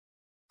 Yeah.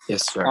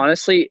 Yes, sir.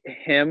 Honestly,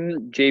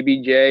 him,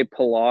 JBJ,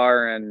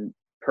 Pilar, and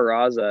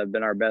Peraza have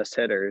been our best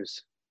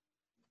hitters.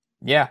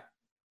 Yeah.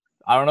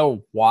 I don't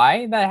know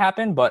why that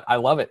happened, but I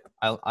love it.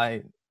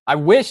 I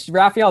wish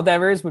Rafael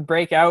Devers would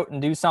break out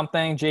and do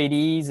something,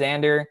 JD,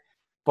 Xander,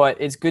 but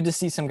it's good to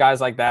see some guys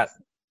like that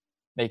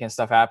making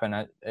stuff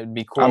happen. It'd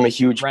be cool. I'm a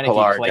huge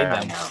Pilar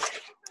guy now.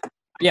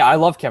 Yeah, I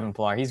love Kevin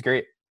Pillar. He's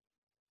great.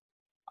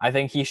 I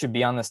think he should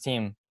be on this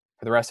team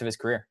for the rest of his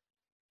career.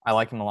 I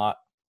like him a lot.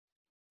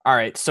 All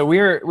right, so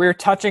we're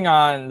touching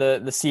on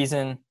the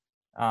season,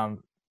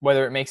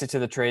 whether it makes it to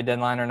the trade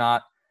deadline or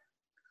not.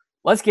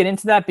 Let's get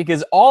into that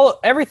because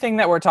everything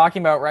that we're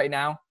talking about right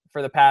now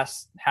for the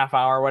past half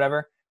hour or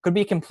whatever could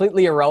be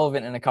completely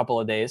irrelevant in a couple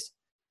of days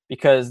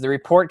because the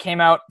report came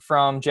out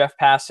from Jeff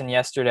Passan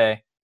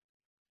yesterday.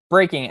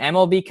 Breaking,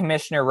 MLB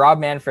Commissioner Rob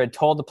Manfred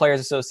told the Players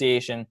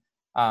Association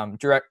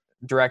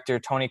Director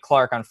Tony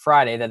Clark on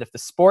Friday that if the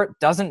sport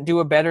doesn't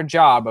do a better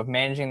job of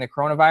managing the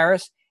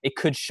coronavirus, it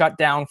could shut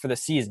down for the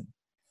season.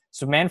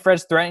 So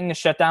Manfred's threatening to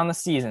shut down the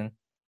season.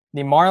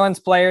 The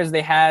Marlins players,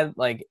 they had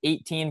like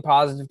 18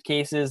 positive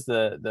cases.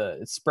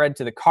 It spread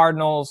to the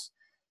Cardinals.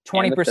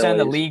 20% of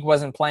the league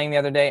wasn't playing the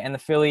other day, and the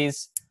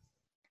Phillies.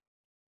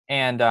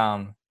 And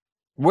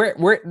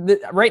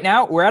right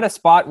now we're at a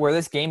spot where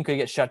this game could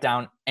get shut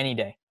down any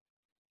day.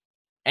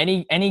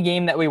 Any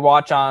game that we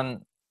watch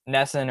on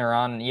NESN or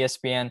on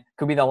ESPN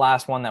could be the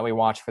last one that we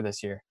watch for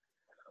this year.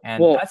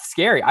 And that's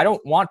scary. I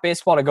don't want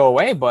baseball to go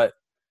away, but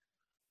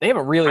they have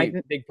a really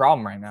big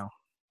problem right now.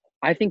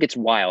 I think it's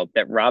wild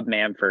that Rob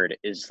Manfred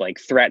is like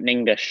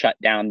threatening to shut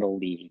down the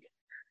league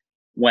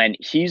when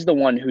he's the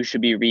one who should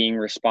be being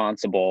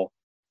responsible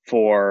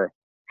for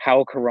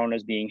how Corona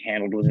is being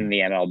handled within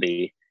the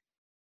MLB.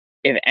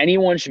 If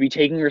anyone should be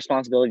taking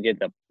responsibility to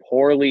the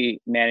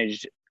poorly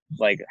managed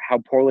like how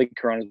poorly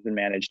Corona's been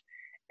managed.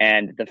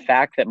 And the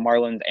fact that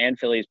Marlins and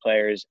Phillies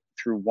players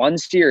through one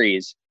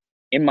series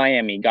in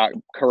Miami got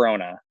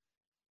Corona,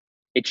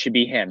 it should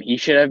be him. He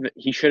should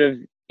have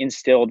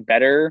instilled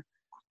better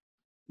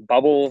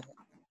bubble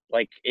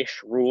like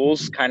ish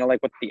rules, kind of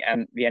like what the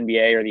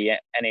NBA or the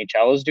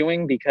NHL is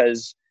doing,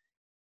 because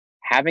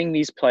having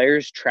these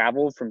players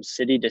travel from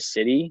city to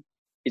city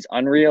is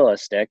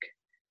unrealistic.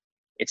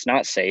 It's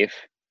not safe.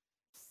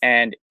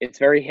 And it's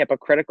very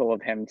hypocritical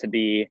of him to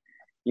be,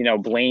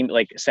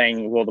 like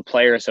saying, well, the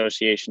player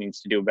association needs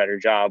to do a better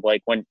job.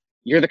 Like when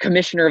you're the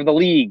commissioner of the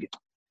league.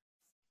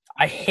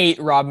 I hate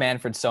Rob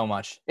Manfred so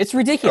much. It's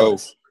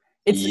ridiculous.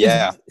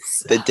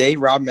 The day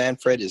Rob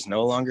Manfred is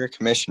no longer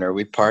commissioner,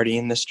 we party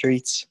in the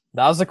streets.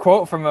 That was a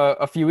quote from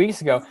a few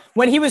weeks ago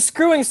when he was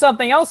screwing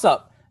something else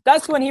up.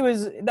 That's when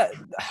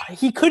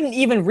he couldn't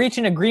even reach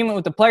an agreement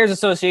with the Players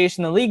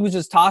Association. The league was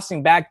just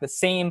tossing back the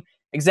same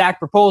exact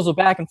proposal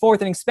back and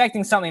forth and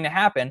expecting something to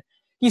happen.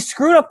 He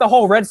screwed up the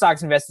whole Red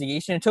Sox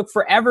investigation. It took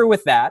forever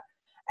with that.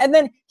 And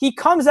then he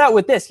comes out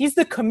with this. He's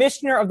the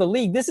commissioner of the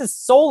league. This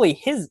is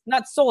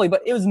not solely,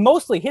 but it was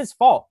mostly his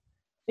fault.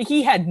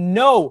 He had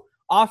no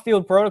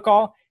off-field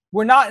protocol.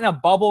 We're not in a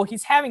bubble.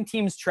 He's having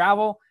teams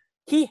travel.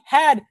 He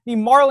had the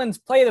Marlins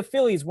play the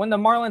Phillies when the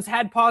Marlins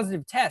had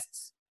positive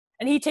tests.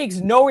 And he takes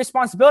no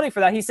responsibility for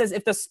that. He says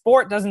if the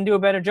sport doesn't do a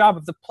better job,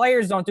 if the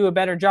players don't do a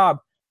better job,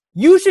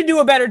 you should do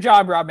a better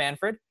job, Rob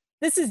Manfred.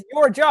 This is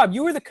your job.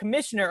 You are the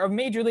commissioner of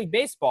Major League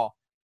Baseball.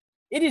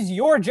 It is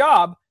your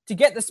job to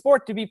get the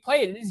sport to be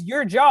played. It is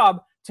your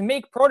job to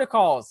make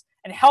protocols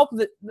and help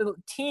the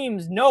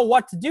teams know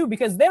what to do,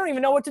 because they don't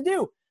even know what to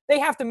do. They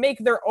have to make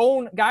their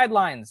own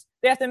guidelines.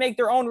 They have to make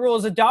their own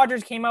rules. The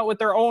Dodgers came out with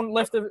their own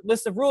list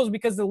of rules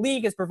because the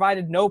league has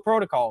provided no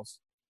protocols.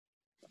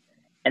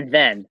 And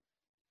then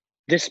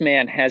this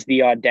man has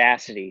the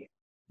audacity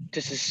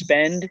to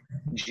suspend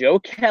Joe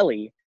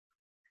Kelly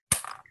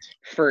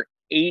for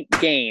 8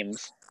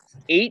 games.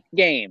 8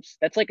 games.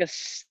 That's like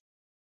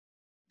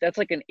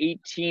an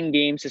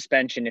 18-game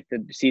suspension if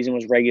the season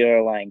was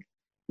regular length,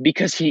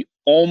 because he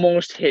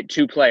almost hit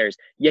 2 players.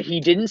 Yet he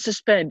didn't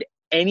suspend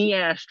any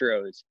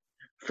Astros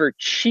for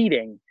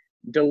cheating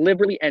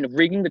deliberately and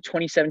rigging the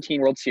 2017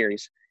 World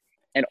Series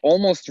and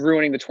almost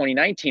ruining the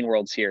 2019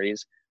 World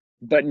Series.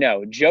 But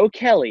no, Joe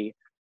Kelly,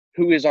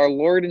 who is our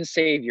Lord and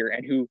Savior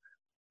and who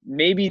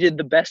maybe did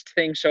the best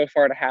thing so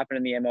far to happen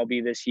in the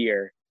MLB this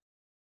year,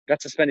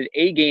 got suspended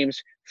 8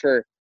 games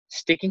for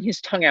sticking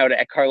his tongue out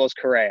at Carlos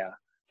Correa.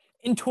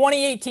 In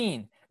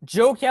 2018,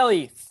 Joe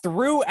Kelly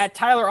threw at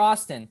Tyler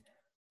Austin,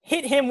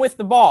 hit him with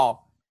the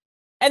ball,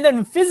 and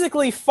then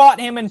physically fought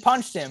him and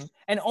punched him,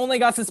 and only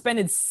got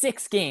suspended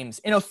 6 games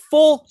in a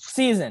full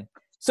season.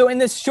 So in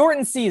this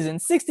shortened season,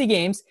 60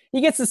 games,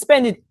 he gets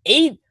suspended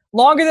 8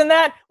 longer than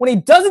that when he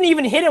doesn't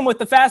even hit him with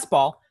the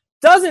fastball,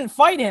 doesn't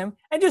fight him,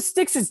 and just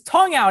sticks his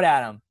tongue out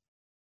at him.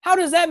 How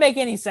does that make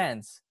any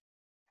sense?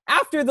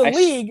 After the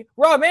league,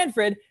 Rob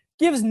Manfred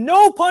gives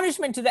no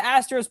punishment to the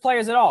Astros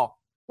players at all.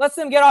 Lets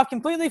them get off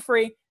completely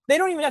free. They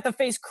don't even have to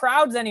face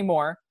crowds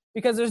anymore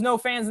because there's no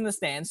fans in the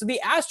stands. So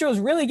the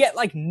Astros really get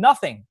like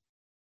nothing.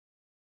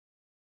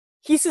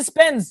 He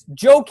suspends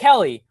Joe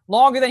Kelly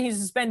longer than he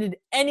suspended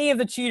any of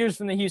the cheaters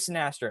from the Houston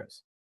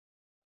Astros.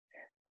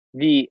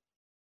 The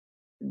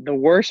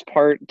worst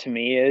part to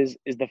me is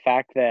the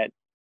fact that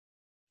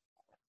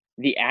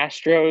the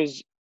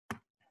Astros,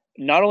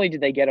 not only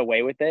did they get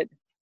away with it,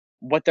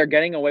 what they're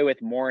getting away with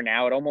more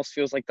now, it almost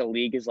feels like the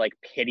league is like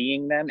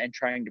pitying them and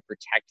trying to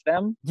protect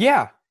them.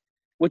 Yeah.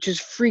 Which is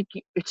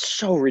freaking, it's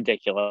so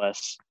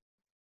ridiculous.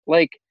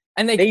 Like,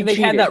 and they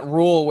had that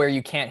rule where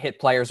you can't hit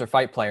players or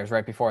fight players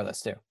right before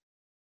this too.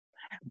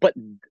 But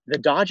the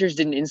Dodgers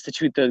didn't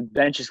institute the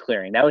benches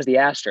clearing. That was the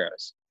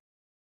Astros.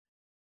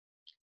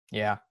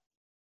 Yeah.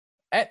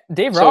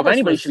 Dave Roberts. So if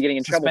anybody should be getting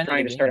in trouble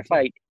trying to start a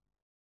fight,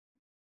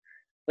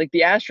 like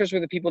the Astros were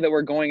the people that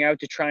were going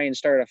out to try and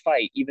start a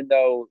fight, even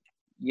though,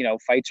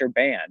 fights are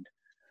banned.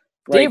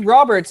 Like, Dave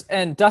Roberts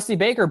and Dusty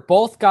Baker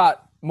both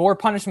got more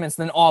punishments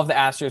than all of the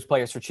Astros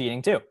players for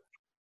cheating too.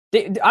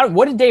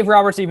 What did Dave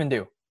Roberts even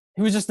do?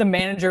 He was just the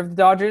manager of the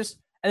Dodgers.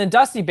 And then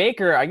Dusty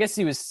Baker, I guess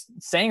he was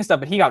saying stuff,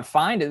 but he got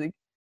fined.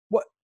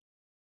 What?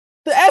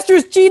 The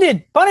Astros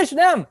cheated. Punish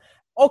them.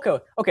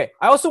 Okay.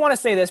 I also want to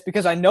say this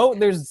because I know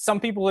there's some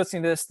people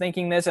listening to this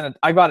thinking this, and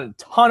I got a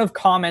ton of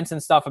comments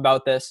and stuff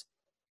about this.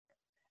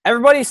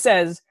 Everybody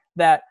says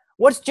that,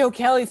 what's Joe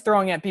Kelly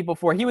throwing at people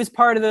for? He was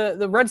part of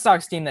the Red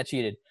Sox team that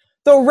cheated.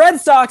 The Red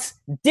Sox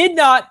did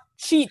not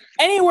cheat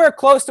anywhere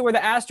close to where the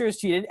Astros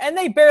cheated, and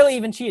they barely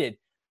even cheated.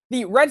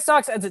 The Red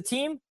Sox as a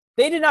team,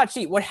 they did not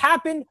cheat. What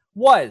happened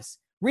was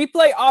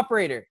replay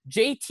operator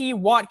JT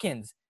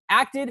Watkins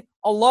acted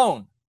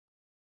alone.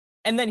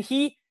 And then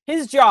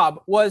his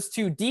job was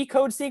to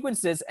decode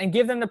sequences and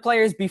give them to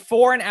players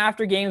before and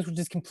after games, which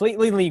is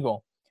completely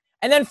legal.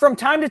 And then from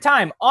time to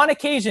time, on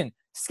occasion,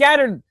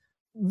 scattered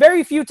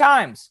very few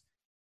times,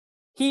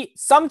 he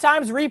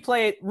sometimes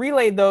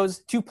relayed those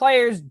to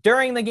players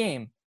during the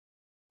game.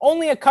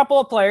 only a couple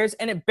of players,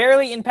 and it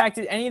barely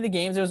impacted any of the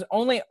games. It was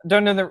only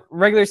during the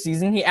regular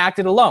season he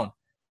acted alone.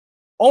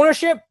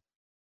 Ownership,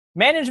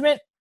 management,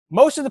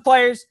 most of the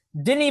players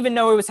didn't even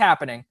know it was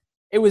happening.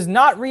 It was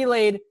not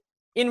relayed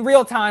in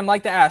real time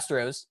like the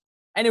Astros,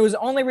 and it was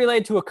only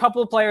relayed to a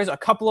couple of players a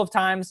couple of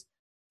times,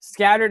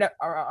 scattered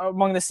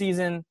among the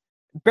season,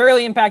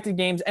 barely impacted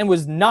games, and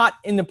was not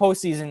in the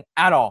postseason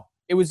at all.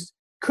 It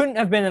couldn't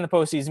have been in the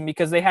postseason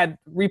because they had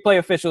replay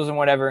officials and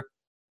whatever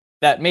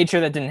that made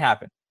sure that didn't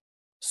happen.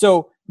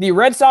 So the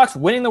Red Sox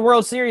winning the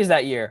World Series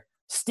that year,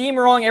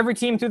 steamrolling every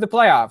team through the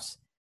playoffs,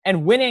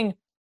 and winning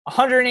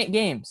 108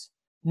 games.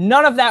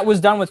 None of that was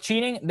done with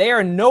cheating. They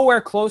are nowhere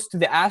close to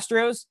the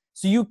Astros,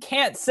 so you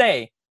can't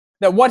say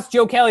that what's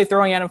Joe Kelly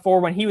throwing at him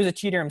for when he was a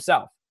cheater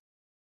himself.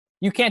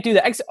 You can't do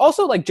that.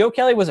 Also, like, Joe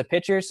Kelly was a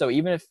pitcher, so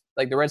even if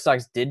like the Red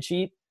Sox did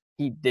cheat,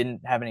 he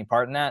didn't have any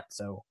part in that.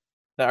 So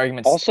the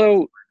argument.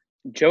 Also,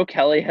 Joe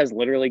Kelly has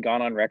literally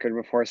gone on record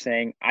before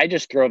saying, "I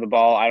just throw the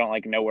ball. I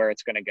don't know where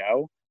it's going to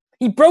go."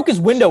 He broke his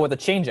window with a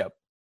changeup.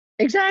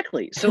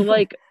 Exactly. So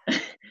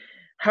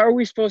how are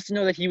we supposed to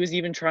know that he was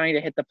even trying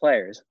to hit the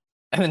players?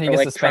 And then he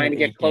gets suspended trying to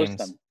get close to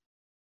them.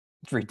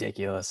 It's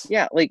ridiculous.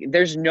 Yeah,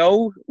 there's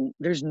no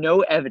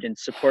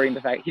evidence supporting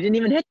the fact he didn't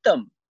even hit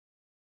them.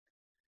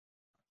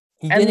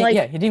 He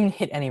didn't even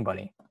hit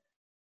anybody.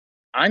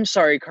 I'm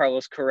sorry,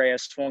 Carlos Correa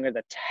swung at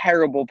a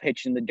terrible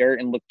pitch in the dirt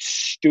and looked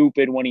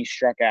stupid when he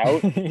struck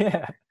out.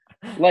 Yeah.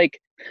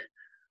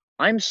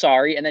 I'm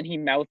sorry, and then he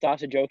mouthed off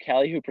to Joe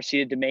Kelly, who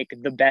proceeded to make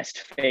the best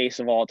face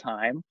of all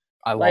time.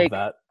 I love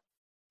that.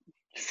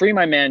 Free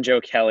my man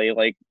Joe Kelly.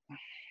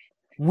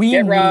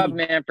 Get Rob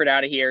Manfred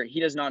out of here. He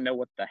does not know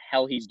what the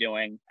hell he's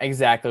doing.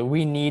 Exactly.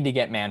 We need to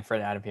get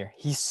Manfred out of here.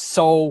 He's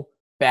so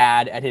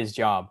bad at his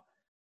job.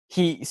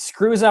 He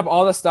screws up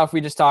all the stuff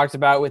we just talked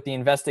about with the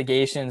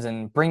investigations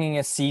and bringing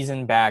a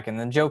season back, and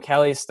then Joe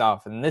Kelly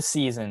stuff and this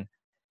season.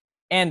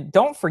 And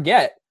don't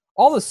forget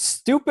all the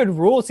stupid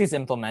rules he's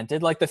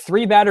implemented, like the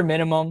 3-batter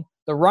minimum,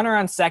 the runner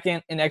on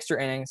second in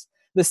extra innings,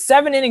 the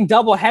 7-inning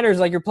double headers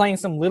like you're playing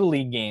some Little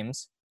League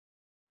games.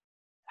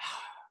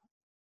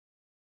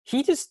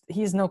 He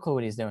has no clue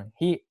what he's doing.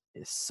 He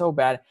is so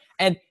bad.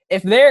 And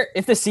if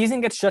the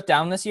season gets shut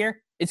down this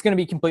year, it's going to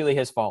be completely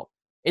his fault.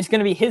 It's going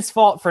to be his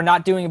fault for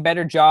not doing a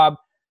better job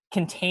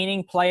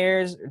containing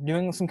players,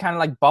 doing some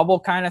kind of bubble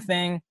kind of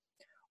thing,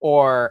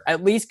 or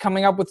at least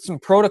coming up with some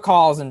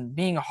protocols and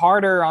being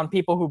harder on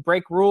people who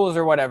break rules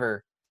or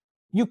whatever.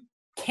 You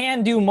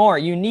can do more.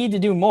 You need to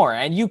do more.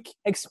 And you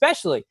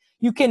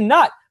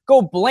cannot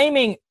go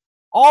blaming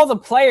all the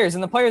players in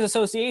the Players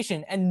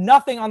Association and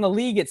nothing on the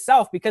league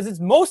itself because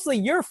it's mostly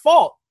your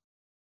fault.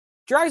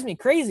 Drives me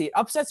crazy. It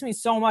upsets me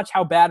so much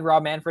how bad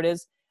Rob Manfred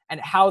is and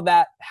how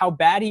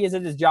bad he is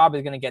at his job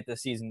is going to get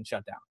this season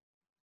shut down.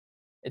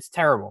 It's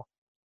terrible.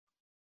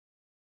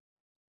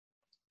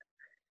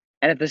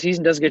 And if the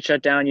season does get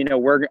shut down,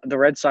 the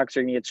Red Sox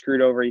are going to get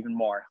screwed over even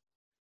more.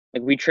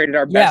 We traded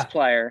our best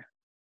player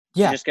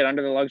to just get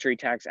under the luxury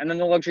tax, and then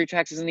the luxury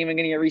tax isn't even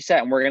going to get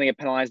reset, and we're going to get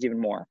penalized even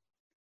more.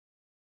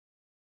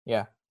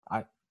 Yeah,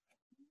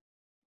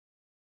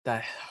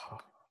 it's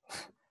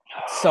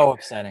so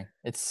upsetting.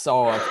 It's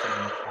so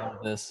upsetting. All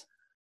of this.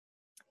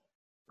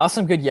 That's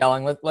some good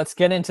yelling. Let's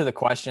get into the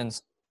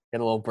questions.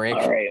 Get a little break.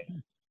 All right.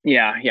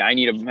 Yeah. I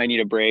need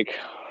a break.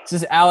 This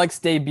is Alex's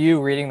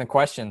debut reading the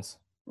questions.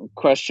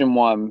 Question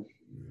 1: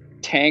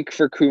 tank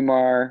for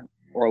Kumar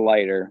or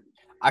Leiter?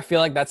 I feel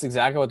like that's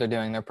exactly what they're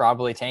doing. They're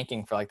probably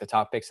tanking for the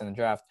top picks in the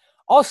draft.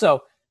 Also,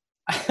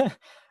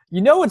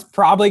 what's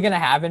probably going to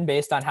happen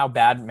based on how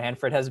bad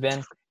Manfred has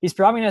been? He's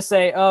probably going to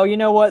say, oh, you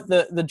know what?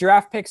 The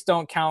draft picks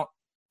don't count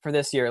for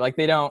this year.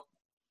 They don't,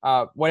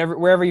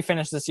 wherever you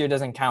finish this year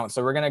doesn't count.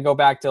 So we're going to go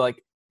back to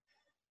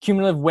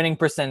cumulative winning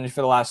percentage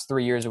for the last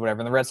 3 years or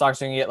whatever. And the Red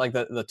Sox are going to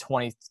get the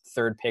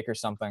 23rd pick or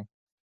something.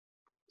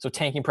 So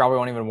tanking probably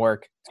won't even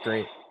work. It's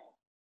great.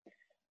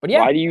 But yeah.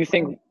 Why do you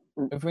think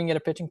if we can get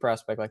a pitching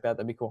prospect like that,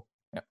 that'd be cool.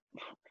 Yeah.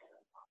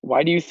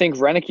 Why do you think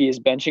Renicky is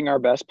benching our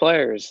best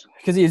players?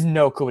 Because he has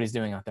no clue what he's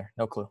doing out there.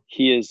 No clue.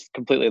 He is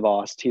completely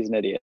lost. He's an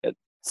idiot.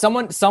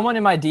 Someone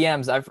in my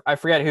DMs, I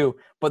forget who,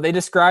 but they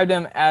described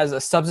him as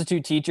a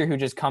substitute teacher who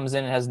just comes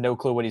in and has no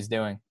clue what he's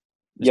doing.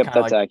 Yep,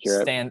 that's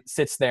accurate.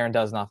 Sits there and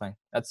does nothing.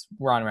 That's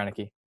Ron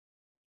Renicky.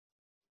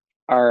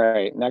 All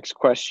right, next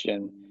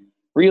question.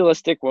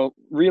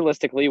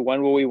 Realistically,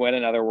 when will we win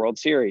another World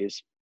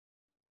Series?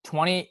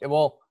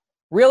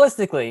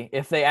 Realistically,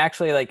 if they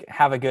actually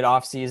have a good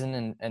off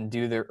season and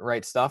do the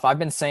right stuff, I've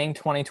been saying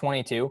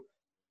 2022.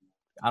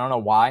 I don't know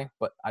why,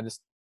 but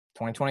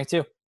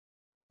 2022.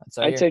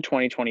 I'd say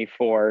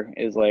 2024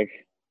 is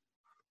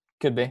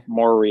could be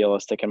more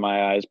realistic in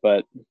my eyes,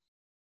 but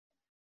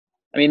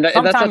I mean that's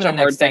such a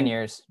hard 10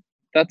 years.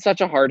 That's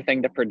such a hard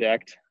thing to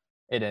predict.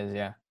 It is,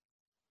 yeah.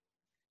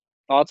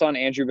 Thoughts on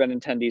Andrew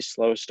Benintendi's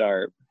slow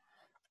start?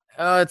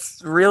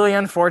 It's really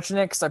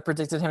unfortunate because I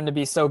predicted him to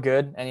be so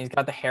good, and he's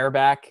got the hair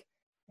back.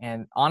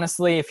 And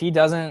honestly, if he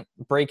doesn't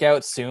break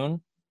out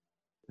soon,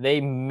 they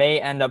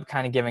may end up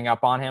kind of giving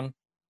up on him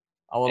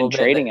a little bit.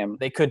 Trading him.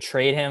 They could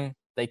trade him.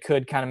 They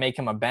could kind of make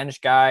him a bench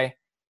guy.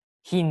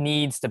 He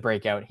needs to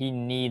break out. He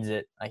needs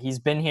it. He's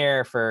been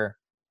here for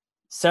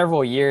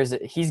several years.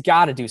 He's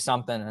got to do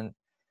something. And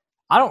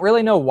I don't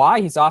really know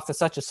why he's off to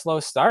such a slow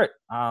start.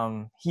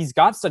 He's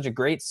got such a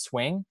great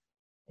swing.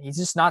 He's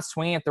just not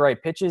swinging at the right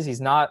pitches.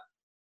 He's not.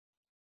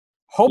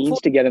 He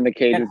needs to get in the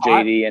cage with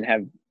JD and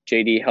have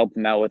JD help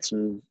him out with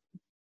some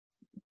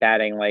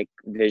batting like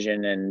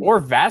vision and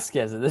or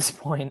Vasquez at this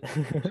point.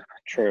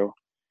 True.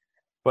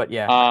 But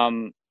yeah.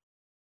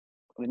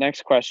 The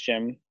next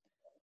question.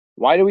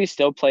 Why do we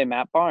still play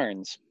Matt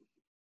Barnes?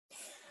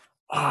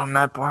 Oh,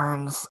 Matt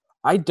Barnes.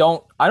 I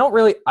can't. I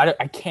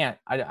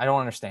don't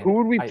understand. Who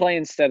would we play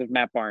instead of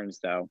Matt Barnes,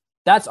 though?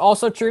 That's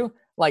also true.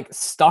 Like,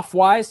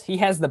 stuff-wise, he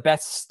has the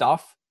best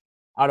stuff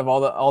out of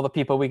all the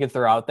people we could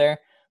throw out there.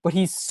 But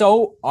he's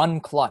so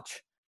unclutch.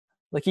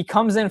 Like, he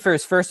comes in for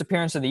his first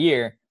appearance of the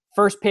year,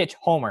 first pitch,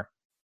 homer.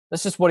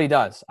 That's just what he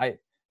does.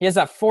 He has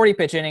that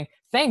 40-pitch inning.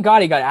 Thank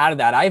God he got out of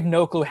that. I have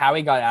no clue how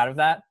he got out of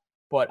that,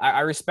 but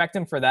I respect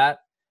him for that.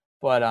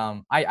 But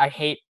I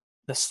hate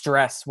the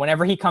stress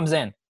whenever he comes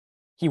in.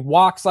 He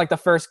walks like the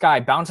first guy,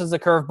 bounces the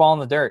curveball in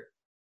the dirt,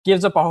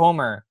 gives up a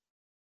homer.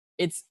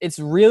 It's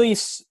really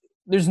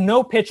 – there's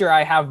no pitcher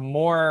I'm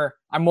more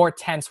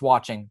tense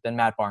watching than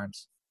Matt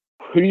Barnes.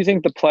 Who do you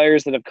think the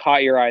players that have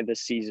caught your eye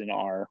this season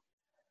are?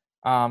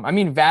 I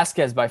mean,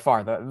 Vasquez by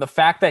far. The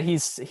fact that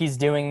he's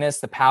doing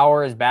this, the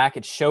power is back.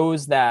 It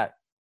shows that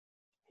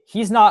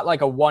he's not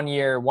like a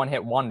 1-year,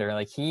 one-hit wonder.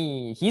 Like,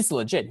 he's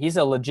legit. He's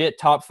a legit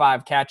top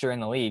 5 catcher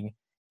in the league,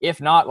 if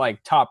not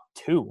like top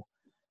 2.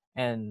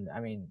 And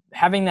I mean,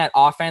 having that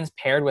offense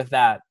paired with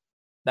that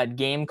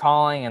game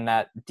calling and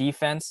that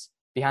defense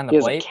behind the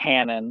plate, a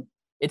cannon.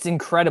 It's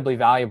incredibly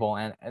valuable.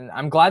 And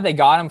I'm glad they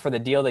got him for the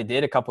deal they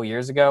did a couple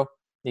years ago,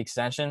 the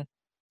extension.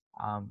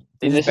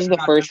 This is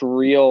the first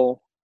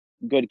real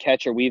good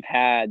catcher we've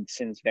had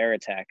since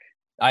Varitek.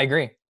 I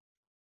agree.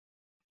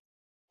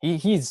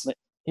 He's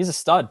a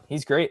stud.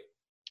 He's great.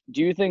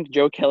 Do you think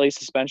Joe Kelly's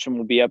suspension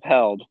will be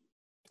upheld?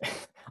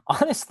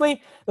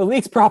 Honestly, the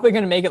league's probably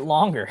going to make it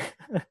longer.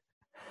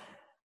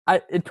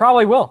 It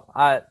probably will.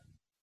 I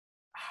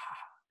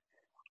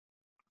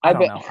don't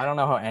know. I don't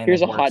know how.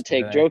 Here's a hot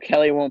take: today. Joe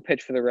Kelly won't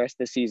pitch for the rest of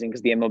the season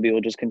because the MLB will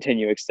just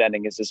continue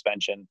extending his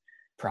suspension.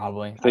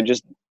 Probably. They're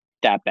just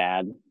that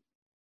bad.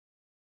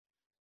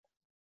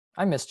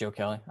 I miss Joe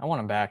Kelly. I want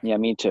him back. Yeah,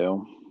 me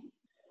too.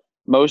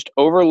 Most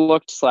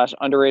overlooked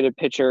 / underrated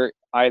pitcher,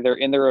 either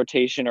in the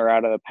rotation or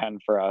out of the pen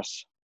for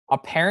us.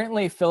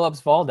 Apparently, Phillips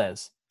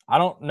Valdez. I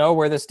don't know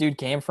where this dude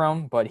came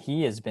from, but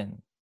he has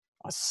been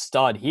a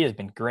stud. He has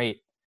been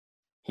great.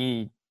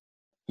 He's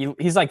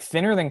like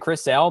thinner than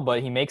Chris Sale,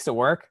 but he makes it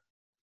work.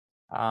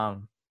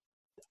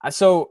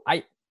 So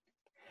I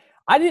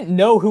didn't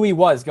know who he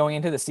was going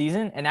into the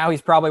season, and now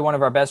he's probably one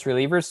of our best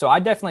relievers. So I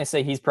definitely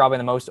say he's probably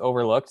the most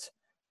overlooked.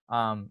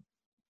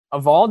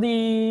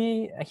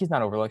 Evaldi, he's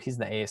not overlooked. He's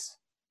the ace.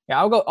 Yeah,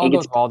 I'll go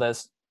with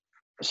Valdez.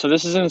 So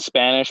this is in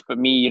Spanish, but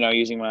me,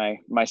 using my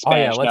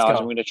Spanish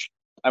knowledge,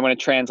 I'm going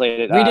to translate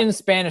it. Read it in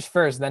Spanish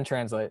first, then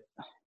translate.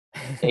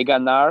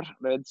 Ganar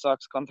Red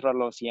Sox contra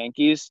los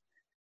Yankees.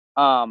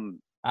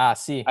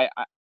 Sí.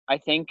 I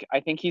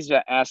think he's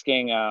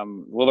asking,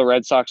 will the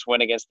Red Sox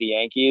win against the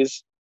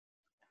Yankees?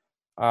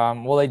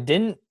 Well, they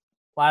didn't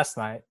last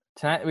night.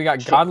 Tonight we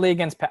got Godley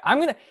against.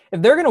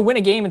 If they're gonna win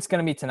a game, it's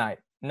gonna be tonight,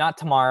 not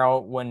tomorrow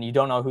when you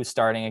don't know who's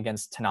starting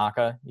against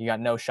Tanaka. You got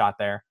no shot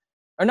there.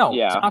 Or no,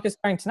 yeah. Tanaka's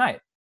starting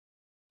tonight.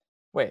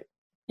 Wait,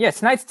 yeah,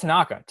 tonight's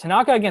Tanaka.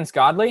 Tanaka against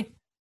Godley.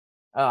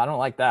 I don't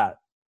like that.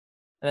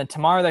 And then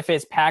tomorrow they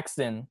face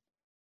Paxton.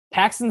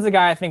 Paxton's the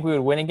guy I think we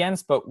would win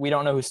against, but we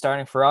don't know who's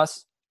starting for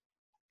us.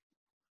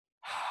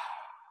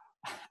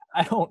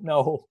 I don't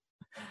know.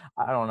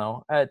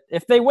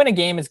 If they win a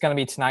game, it's going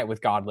to be tonight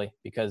with Godley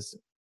because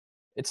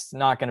it's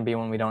not going to be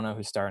when we don't know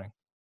who's starting.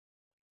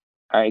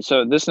 All right.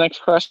 So this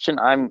next question,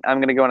 I'm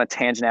going to go on a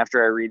tangent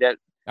after I read it.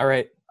 All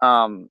right.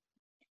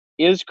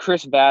 Is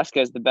Chris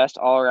Vasquez the best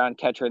all-around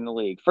catcher in the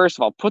league? First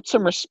of all, put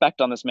some respect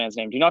on this man's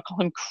name. Do not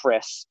call him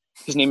Chris.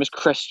 His name is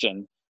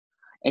Christian.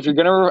 If you're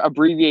going to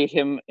abbreviate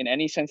him in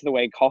any sense of the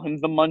way, call him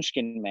the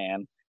Munchkin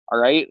Man. All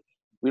right?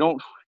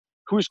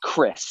 Who's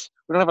Chris?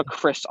 We don't have a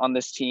Chris on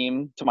this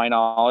team, to my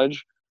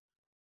knowledge.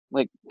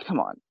 Like, come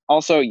on.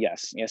 Also,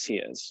 yes, he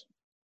is.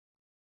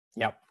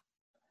 Yep.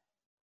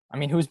 I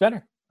mean, who's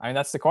better? I mean,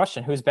 that's the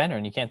question. Who's better?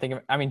 And you can't think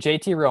of. I mean,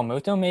 JT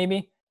Realmuto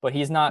maybe, but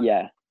he's not.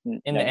 Yeah.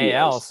 In the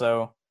AL,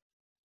 so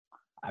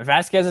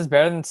Vasquez is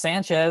better than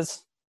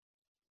Sanchez.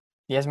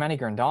 Yasmani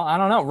Grandal. I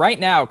don't know. Right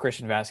now,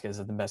 Christian Vasquez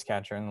is the best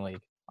catcher in the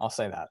league. I'll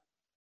say that.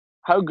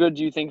 How good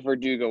do you think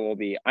Verdugo will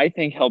be? I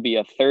think he'll be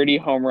a 30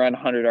 home run,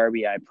 100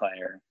 RBI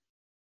player.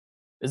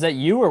 Is that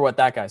you or what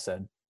that guy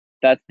said?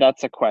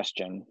 That's a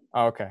question.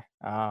 Oh, okay.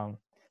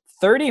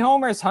 30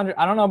 homers, 100.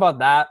 I don't know about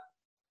that.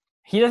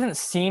 He doesn't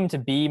seem to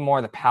be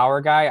more the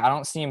power guy. I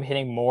don't see him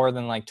hitting more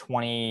than like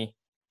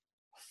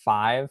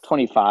 25.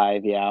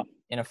 25, yeah.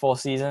 In a full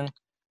season.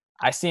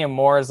 I see him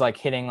more as like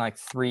hitting like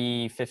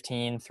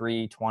 315,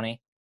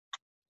 320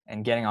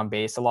 and getting on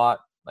base a lot.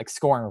 like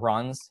scoring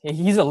runs.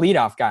 He's a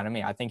leadoff guy to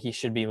me. I think he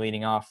should be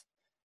leading off.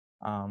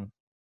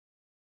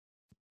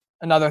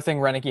 Another thing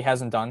Renicky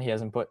hasn't done, he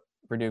hasn't put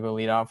Verdugo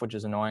leadoff, which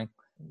is annoying.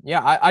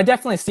 Yeah, I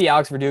definitely see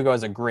Alex Verdugo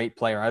as a great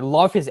player. I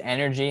love his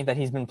energy that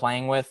he's been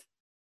playing with.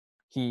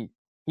 He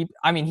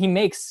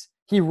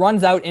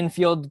runs out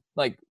infield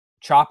like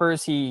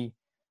choppers. He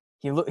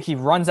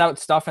runs out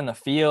stuff in the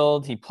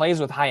field. He plays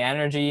with high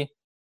energy.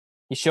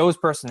 He shows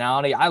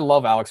personality. I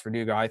love Alex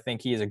Verdugo. I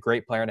think he is a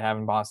great player to have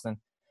in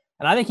Boston.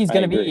 And I think he's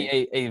going to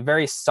be a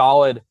very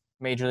solid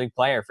major league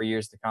player for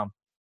years to come.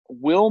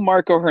 Will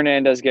Marco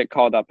Hernandez get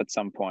called up at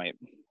some point?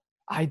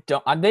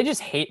 They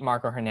just hate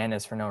Marco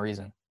Hernandez for no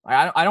reason.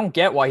 I don't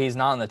get why he's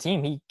not on the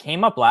team. He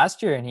came up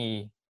last year and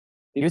he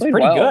was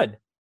pretty good.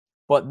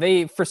 But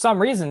they, for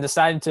some reason,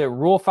 decided to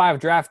Rule 5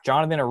 draft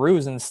Jonathan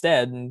Aruz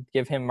instead and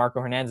give him Marco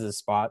Hernandez's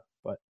spot.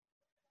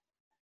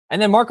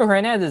 And then Marco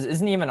Hernandez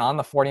isn't even on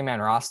the 40-man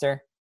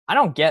roster. I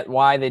don't get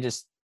why they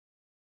just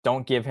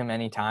don't give him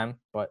any time.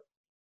 But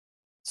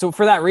so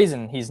for that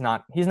reason, he's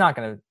not going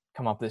to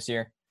come up this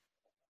year.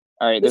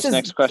 All right, this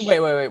next question.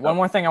 Wait. One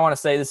more thing I want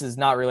to say. This is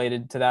not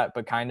related to that,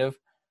 but kind of.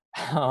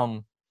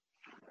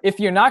 If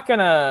you're not going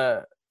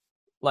to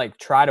like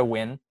try to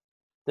win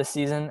this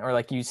season, or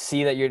like you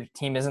see that your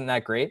team isn't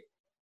that great,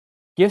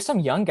 give some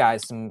young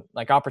guys some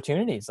like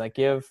opportunities. Like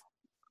give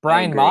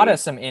Brian Mata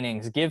some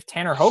innings, give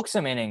Tanner Hoke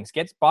some innings,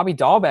 get Bobby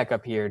Dahlbeck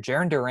up here,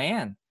 Jarren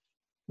Duran.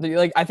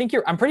 Like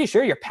I'm pretty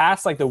sure you're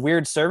past like the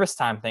weird service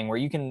time thing where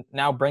you can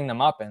now bring them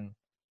up and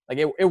like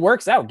it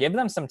works out. Give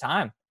them some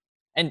time.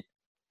 And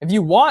if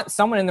you want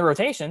someone in the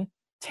rotation,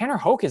 Tanner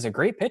Hoke is a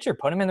great pitcher.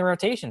 Put him in the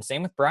rotation.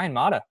 Same with Brian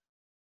Mata.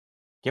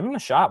 Give him a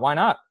shot. Why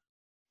not?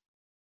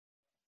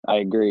 I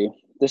agree.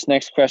 This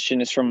next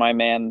question is from my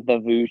man, the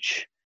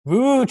Vooch.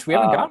 Vooch, we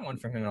haven't gotten one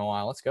from him in a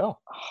while. Let's go.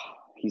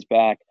 He's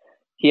back.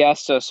 He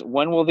asked us,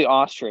 when will the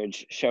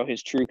ostrich show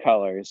his true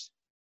colors?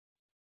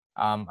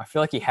 I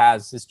feel like he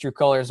has. His true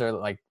colors are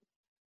like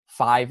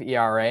 5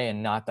 ERA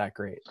and not that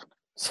great.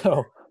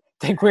 So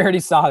I think we already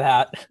saw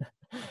that.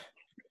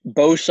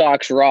 Bo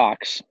Sox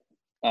Rocks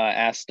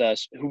asked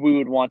us who we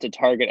would want to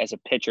target as a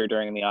pitcher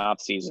during the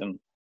offseason.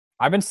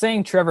 I've been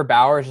saying Trevor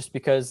Bauer just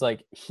because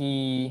like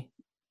he's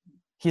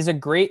a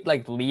great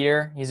like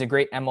leader. He's a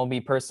great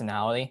MLB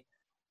personality.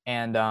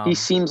 And he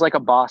seems like a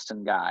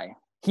Boston guy.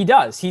 He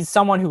does. He's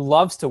someone who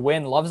loves to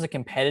win, loves the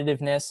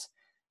competitiveness,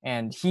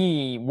 and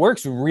he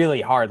works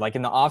really hard. Like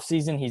in the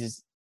offseason,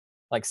 he's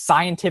like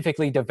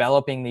scientifically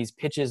developing these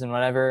pitches and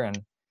whatever,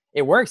 and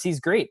it works. He's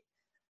great.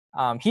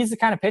 He's the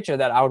kind of pitcher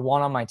that I would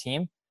want on my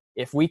team.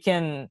 If we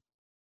can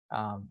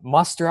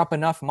muster up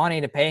enough money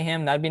to pay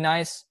him, that'd be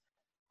nice.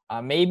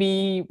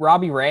 Maybe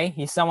Robbie Ray.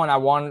 He's someone I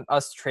wanted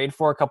us to trade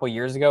for a couple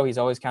years ago. He's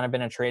always kind of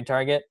been a trade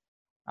target.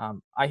 I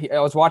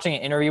was watching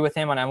an interview with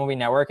him on MLB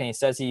Network, and he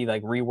says he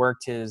like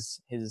reworked his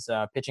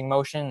pitching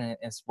motion and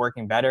it's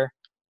working better.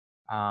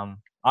 I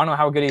don't know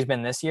how good he's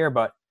been this year,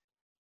 but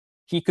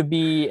he could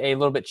be a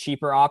little bit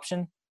cheaper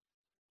option.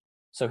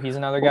 So he's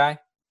another guy.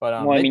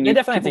 But they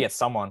definitely have to get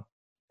someone.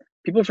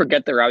 People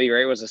forget that Robbie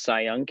Ray was a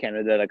Cy Young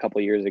candidate a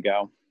couple years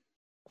ago.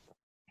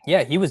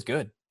 Yeah, he was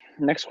good.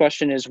 Next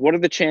question is, what are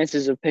the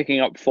chances of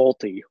picking up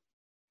Folty?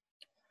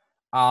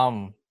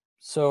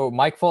 So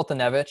Mike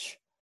Foltynewicz,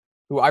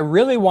 who I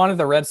really wanted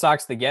the Red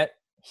Sox to get,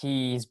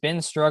 he's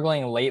been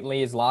struggling lately.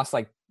 He's lost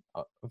like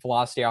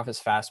velocity off his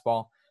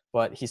fastball,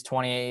 but he's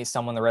 28. He's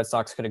someone the Red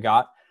Sox could have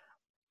got.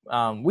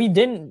 We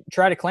didn't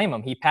try to claim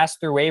him. He passed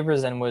through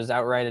waivers and was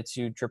outrighted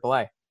to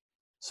AAA.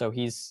 So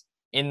he's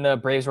in the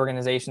Braves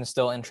organization,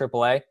 still in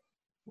AAA.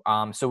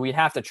 So we'd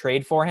have to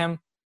trade for him.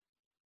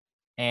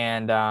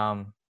 And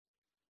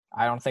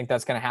I don't think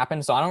that's going to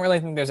happen. So I don't really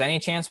think there's any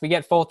chance we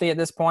get Folty at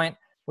this point,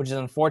 which is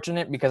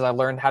unfortunate because I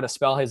learned how to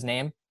spell his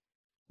name,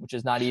 which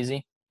is not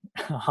easy.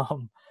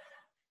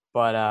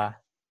 But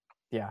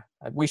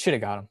we should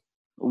have got him.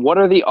 What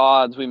are the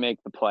odds we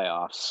make the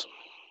playoffs?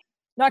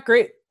 Not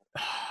great.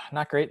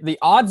 Not great. The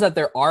odds that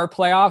there are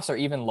playoffs are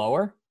even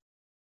lower.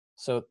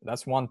 So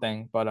that's one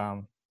thing. But I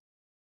don't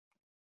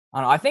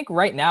know. I think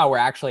right now we're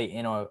actually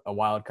in a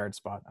wild card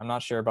spot. I'm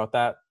not sure about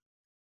that.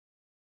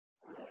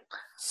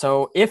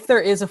 So if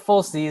there is a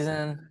full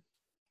season,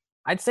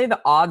 I'd say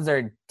the odds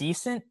are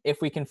decent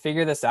if we can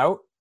figure this out.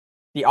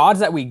 The odds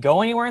that we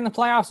go anywhere in the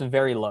playoffs are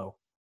very low.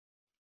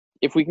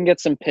 If we can get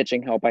some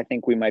pitching help, I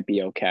think we might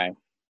be okay.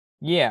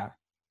 Yeah.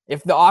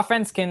 If the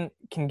offense can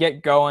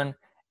get going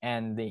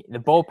and the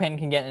bullpen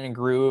can get in a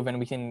groove and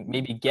we can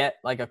maybe get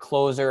like a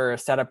closer or a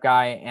setup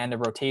guy and a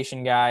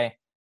rotation guy,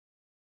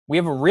 we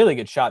have a really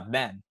good shot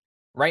then.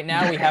 Right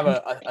now we have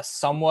a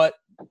somewhat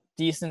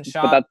decent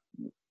shot. But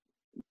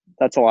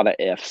that's a lot of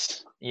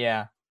ifs.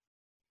 Yeah.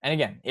 And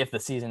again, if the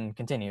season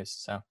continues.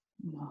 So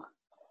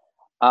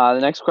the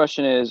next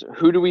question is,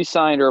 who do we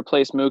sign to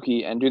replace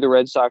Mookie, and do the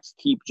Red Sox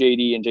keep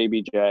JD and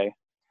JBJ?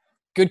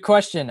 Good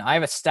question. I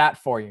have a stat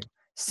for you.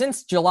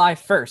 Since July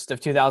 1st of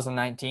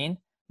 2019,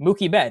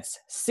 Mookie Betts,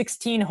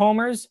 16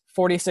 homers,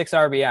 46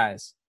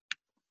 RBIs.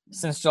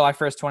 Since July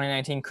 1st,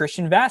 2019,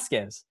 Christian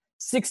Vasquez,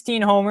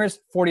 16 homers,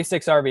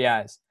 46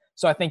 RBIs.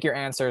 So I think your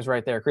answer is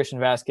right there. Christian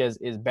Vasquez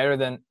is better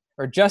than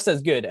or just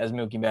as good as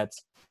Mookie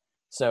Betts.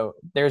 So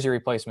there's your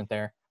replacement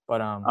there.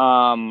 But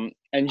And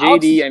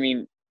Alex- JD, I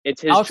mean,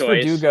 it's his Alex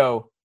choice.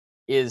 Verdugo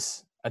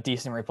is a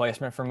decent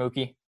replacement for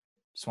Mookie.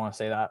 Just want to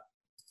say that.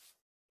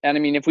 And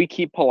I mean, if we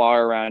keep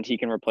Pilar around, he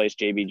can replace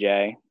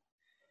JBJ.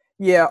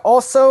 Yeah.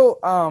 Also,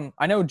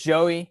 I know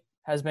Joey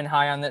has been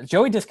high on that.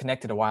 Joey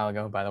disconnected a while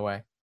ago, by the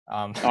way.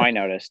 Oh, I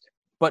noticed.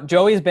 But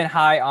Joey's been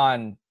high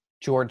on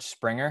George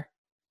Springer.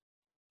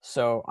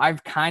 So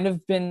I've kind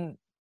of been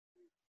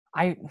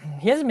he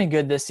hasn't been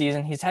good this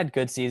season. He's had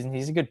good seasons.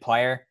 He's a good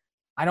player.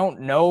 I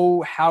don't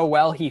know how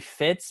well he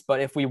fits,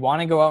 but if we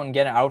want to go out and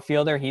get an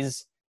outfielder,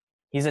 he's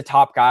a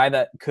top guy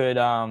that could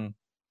quote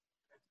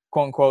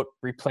unquote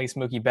replace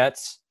Mookie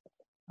Betts.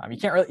 You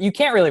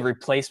can't really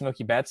replace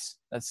Mookie Betts.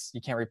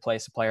 You can't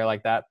replace a player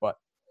like that, but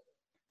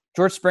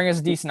George Springer is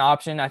a decent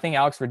option. I think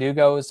Alex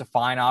Verdugo is a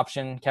fine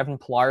option. Kevin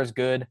Pillar is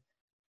good.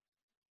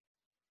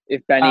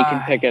 If Benny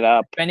can pick it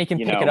up. Benny can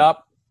pick it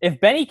up. If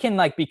Benny can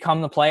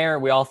become the player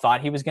we all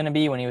thought he was going to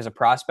be when he was a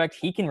prospect,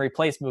 he can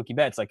replace Mookie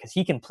Betts. Because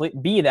he can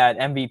be that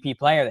MVP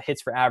player that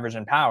hits for average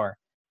and power.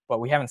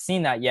 But we haven't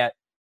seen that yet.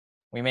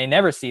 We may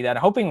never see that.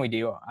 I'm hoping we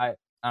do. I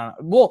don't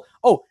know.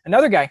 Well,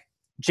 another guy,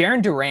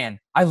 Jarren Duran.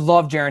 I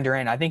love Jarren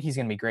Duran. I think he's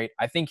going to be great.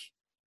 I think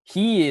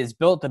he is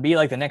built to be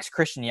like the next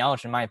Christian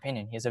Yelich, in my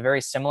opinion. He has a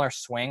very similar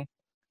swing,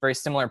 very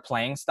similar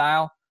playing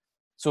style.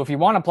 So if you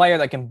want a player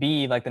that can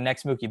be like the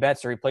next Mookie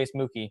Betts to replace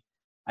Mookie,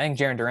 I think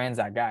Jarren Duran's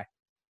that guy.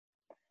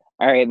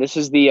 All right, this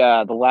is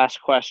the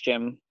last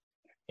question.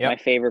 Yep. My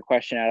favorite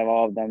question out of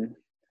all of them.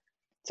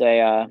 It's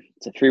a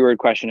 3-word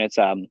question. It's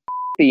the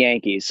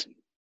Yankees.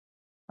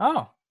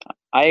 Oh,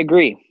 I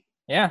agree.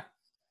 Yeah,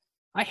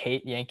 I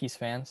hate Yankees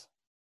fans.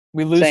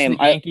 We lose to the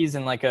Yankees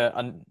in like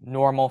a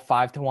normal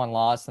 5-1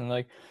 loss, and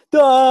like,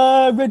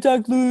 Red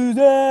Sox lose.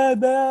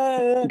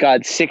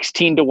 God,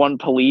 16-1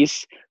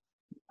 Police.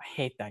 I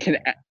hate that.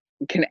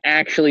 Can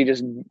actually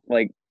just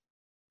like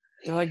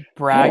they're like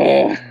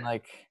bragging and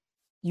like,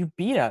 you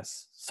beat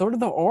us. So did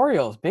the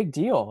Orioles. Big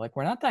deal. Like,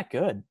 we're not that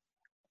good.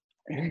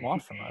 What do you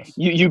want from us?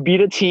 You beat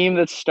a team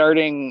that's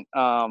starting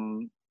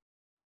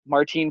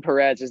Martin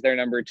Perez is their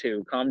number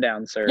 2. Calm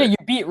down, sir. Yeah, you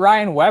beat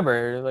Ryan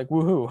Weber. Like,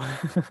 woohoo.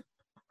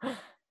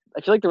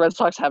 I feel like the Red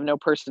Sox have no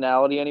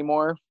personality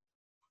anymore.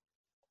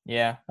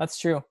 Yeah, that's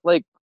true.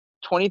 Like,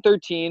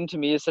 2013 to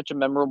me is such a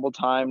memorable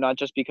time, not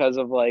just because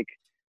of like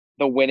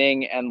the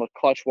winning and the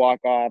clutch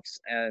walk-offs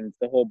and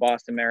the whole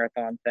Boston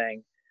Marathon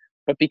thing,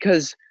 but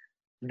because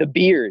the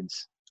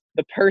beards,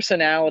 the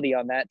personality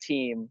on that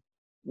team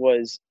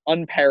was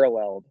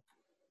unparalleled.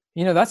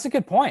 That's a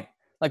good point.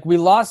 Like, we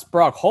lost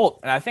Brock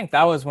Holt, and I think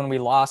that was when we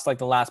lost like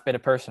the last bit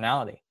of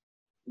personality.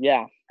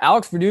 Yeah.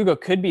 Alex Verdugo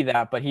could be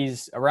that, but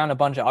he's around a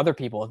bunch of other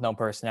people with no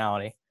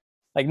personality.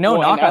 Like,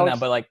 knock on them,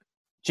 but like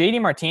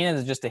JD Martinez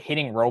is just a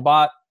hitting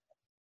robot.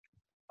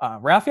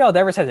 Rafael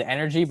Devers has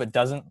energy, but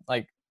doesn't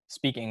like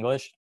speak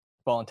English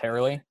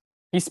voluntarily.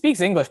 He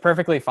speaks English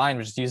perfectly fine,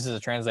 but just uses a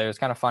translator. It's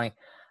kind of funny.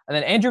 And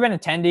then Andrew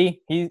Benintendi,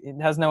 he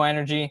has no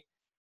energy.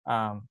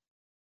 Bogarts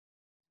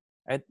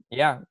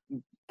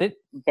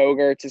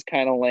is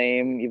kind of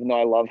lame, even though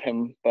I love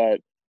him.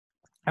 But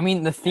I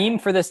mean, the theme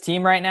for this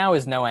team right now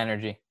is no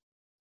energy.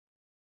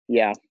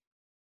 Yeah,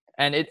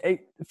 and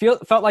it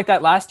felt like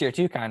that last year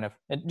too. Kind of.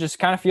 It just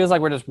kind of feels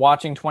like we're just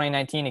watching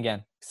 2019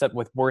 again, except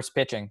with worse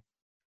pitching.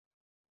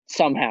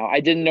 Somehow,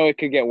 I didn't know it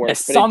could get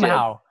worse. Yeah,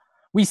 but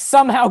we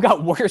somehow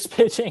got worse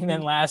pitching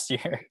than last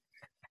year.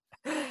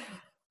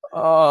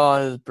 Oh,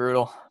 it was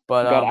brutal.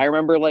 But God, I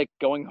remember like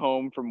going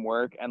home from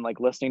work and like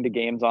listening to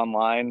games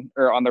online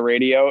or on the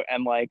radio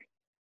and like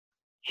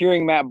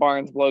hearing Matt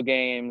Barnes blow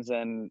games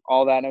and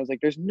all that. And I was like,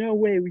 there's no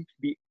way we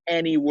could be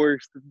any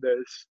worse than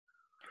this.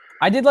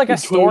 I did like a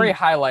story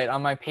highlight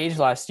on my page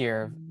last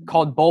year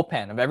called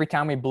Bullpen of every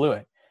time we blew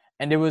it.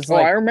 And it was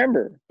I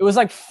remember. It was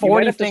like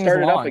 40 things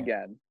start long. It up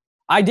again.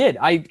 I did.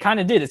 I kind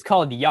of did. It's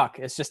called Yuck.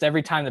 It's just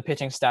every time the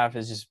pitching staff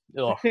is just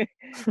ugh.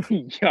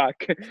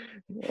 Yuck.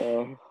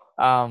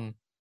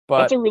 But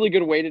that's a really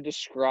good way to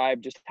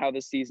describe just how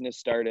the season has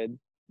started.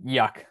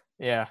 Yuck.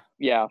 Yeah.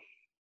 Yeah.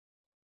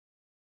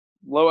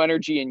 Low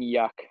energy and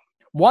yuck.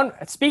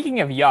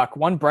 Speaking of yuck,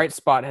 one bright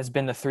spot has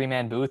been the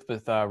 3-man booth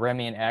with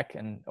Remy and Eck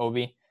and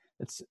Obi.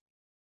 It's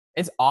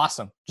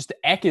awesome. Just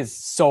Eck is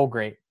so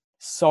great.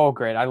 So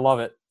great. I love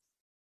it.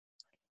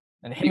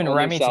 And him and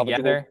Remy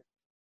together.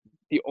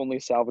 The only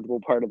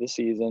salvageable part of the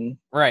season.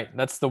 Right.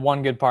 That's the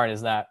one good part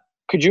is that.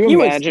 Could you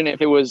imagine if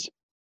it was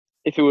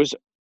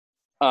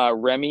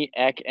Remy,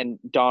 Eck, and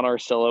Don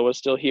Arcilla was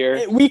still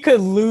here? We could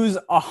lose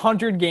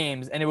 100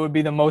 games, and it would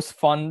be the most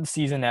fun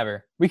season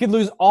ever. We could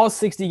lose all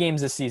 60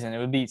 games this season. It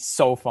would be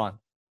so fun.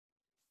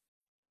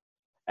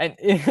 And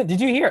did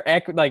you hear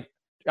Eck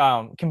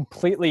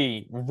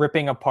completely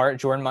ripping apart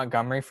Jordan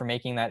Montgomery for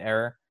making that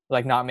error,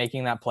 like not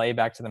making that play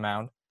back to the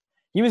mound?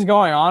 He was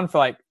going on for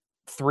like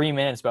 3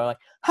 minutes, but like,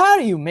 how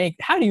do you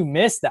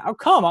miss that? Oh,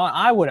 come on.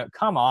 I would have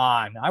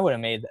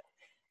made that.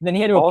 Then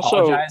he had to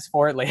apologize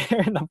for it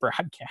later in the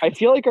broadcast. I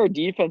feel like our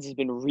defense has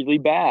been really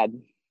bad.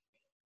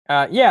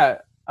 Yeah.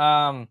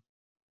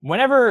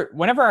 whenever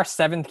our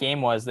seventh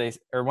game was,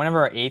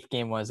 whenever our eighth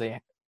game was,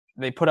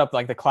 they put up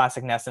like the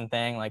classic Nesson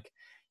thing, like,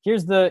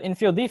 here's the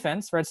infield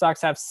defense. Red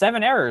Sox have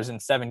 7 errors in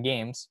 7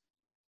 games.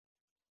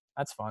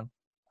 That's fun.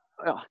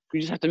 We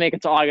just have to make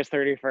it to August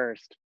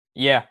 31st.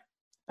 Yeah.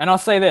 And I'll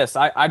say this.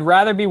 I'd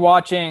rather be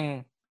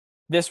watching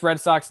this Red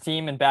Sox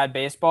team in bad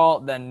baseball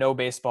than no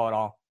baseball at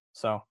all.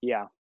 So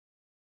yeah,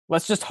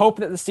 let's just hope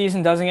that the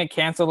season doesn't get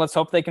canceled. Let's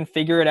hope they can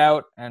figure it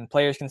out and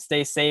players can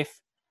stay safe.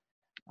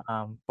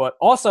 But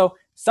also,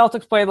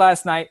 Celtics played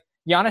last night.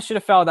 Giannis should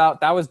have fouled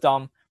out. That was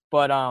dumb.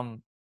 But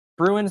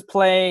Bruins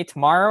play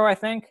tomorrow, I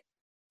think.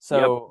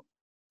 So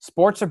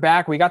Sports are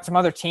back. We got some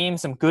other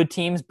teams, some good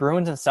teams.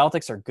 Bruins and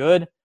Celtics are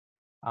good.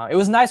 It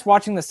was nice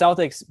watching the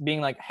Celtics being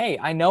like, hey,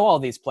 I know all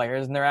these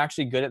players, and they're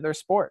actually good at their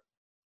sport.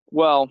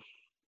 Well,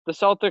 the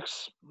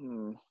Celtics...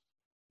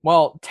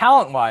 Well,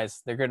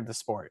 talent-wise, they're good at the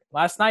sport.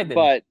 Last night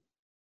they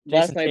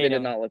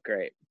did not look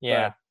great.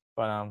 Yeah,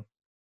 but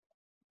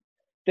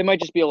they might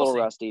just be a little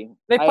rusty.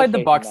 They played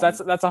the Bucks. That's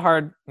a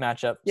hard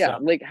matchup. Yeah,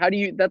 so. like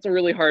that's a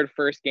really hard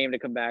first game to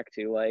come back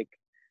to. Like,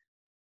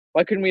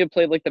 why couldn't we have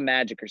played like the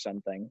Magic or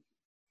something?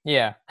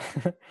 Yeah,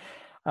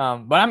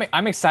 but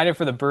I'm excited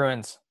for the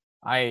Bruins.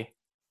 I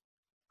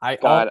all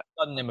of a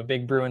sudden am a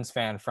big Bruins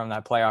fan from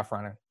that playoff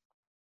run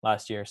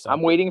last year. So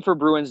I'm waiting for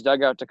Bruins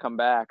dugout to come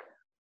back.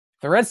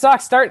 The Red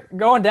Sox start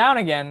going down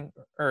again,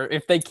 or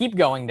if they keep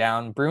going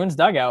down, Bruins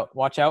dugout,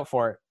 watch out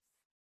for it.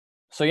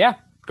 So yeah,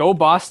 go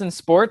Boston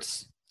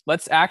sports.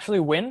 Let's actually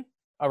win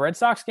a Red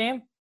Sox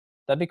game.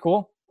 That'd be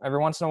cool every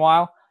once in a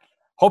while.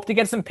 Hope to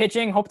get some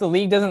pitching. Hope the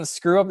league doesn't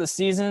screw up the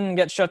season and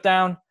get shut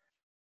down.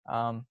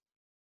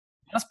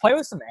 Let's play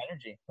with some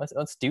energy.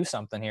 Let's do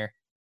something here.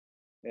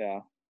 Yeah.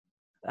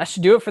 That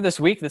should do it for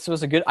this week. This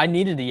was I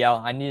needed to yell.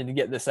 I needed to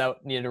get this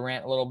out. Needed to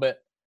rant a little bit.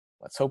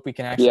 Let's hope we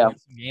can actually win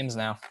some games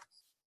now.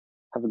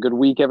 Have a good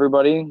week,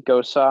 everybody.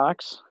 Go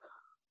Sox.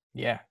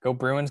 Yeah. Go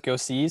Bruins. Go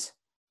C's.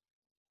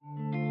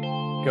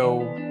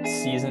 Go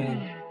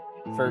season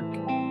for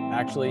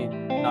actually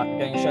not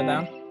getting shut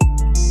down.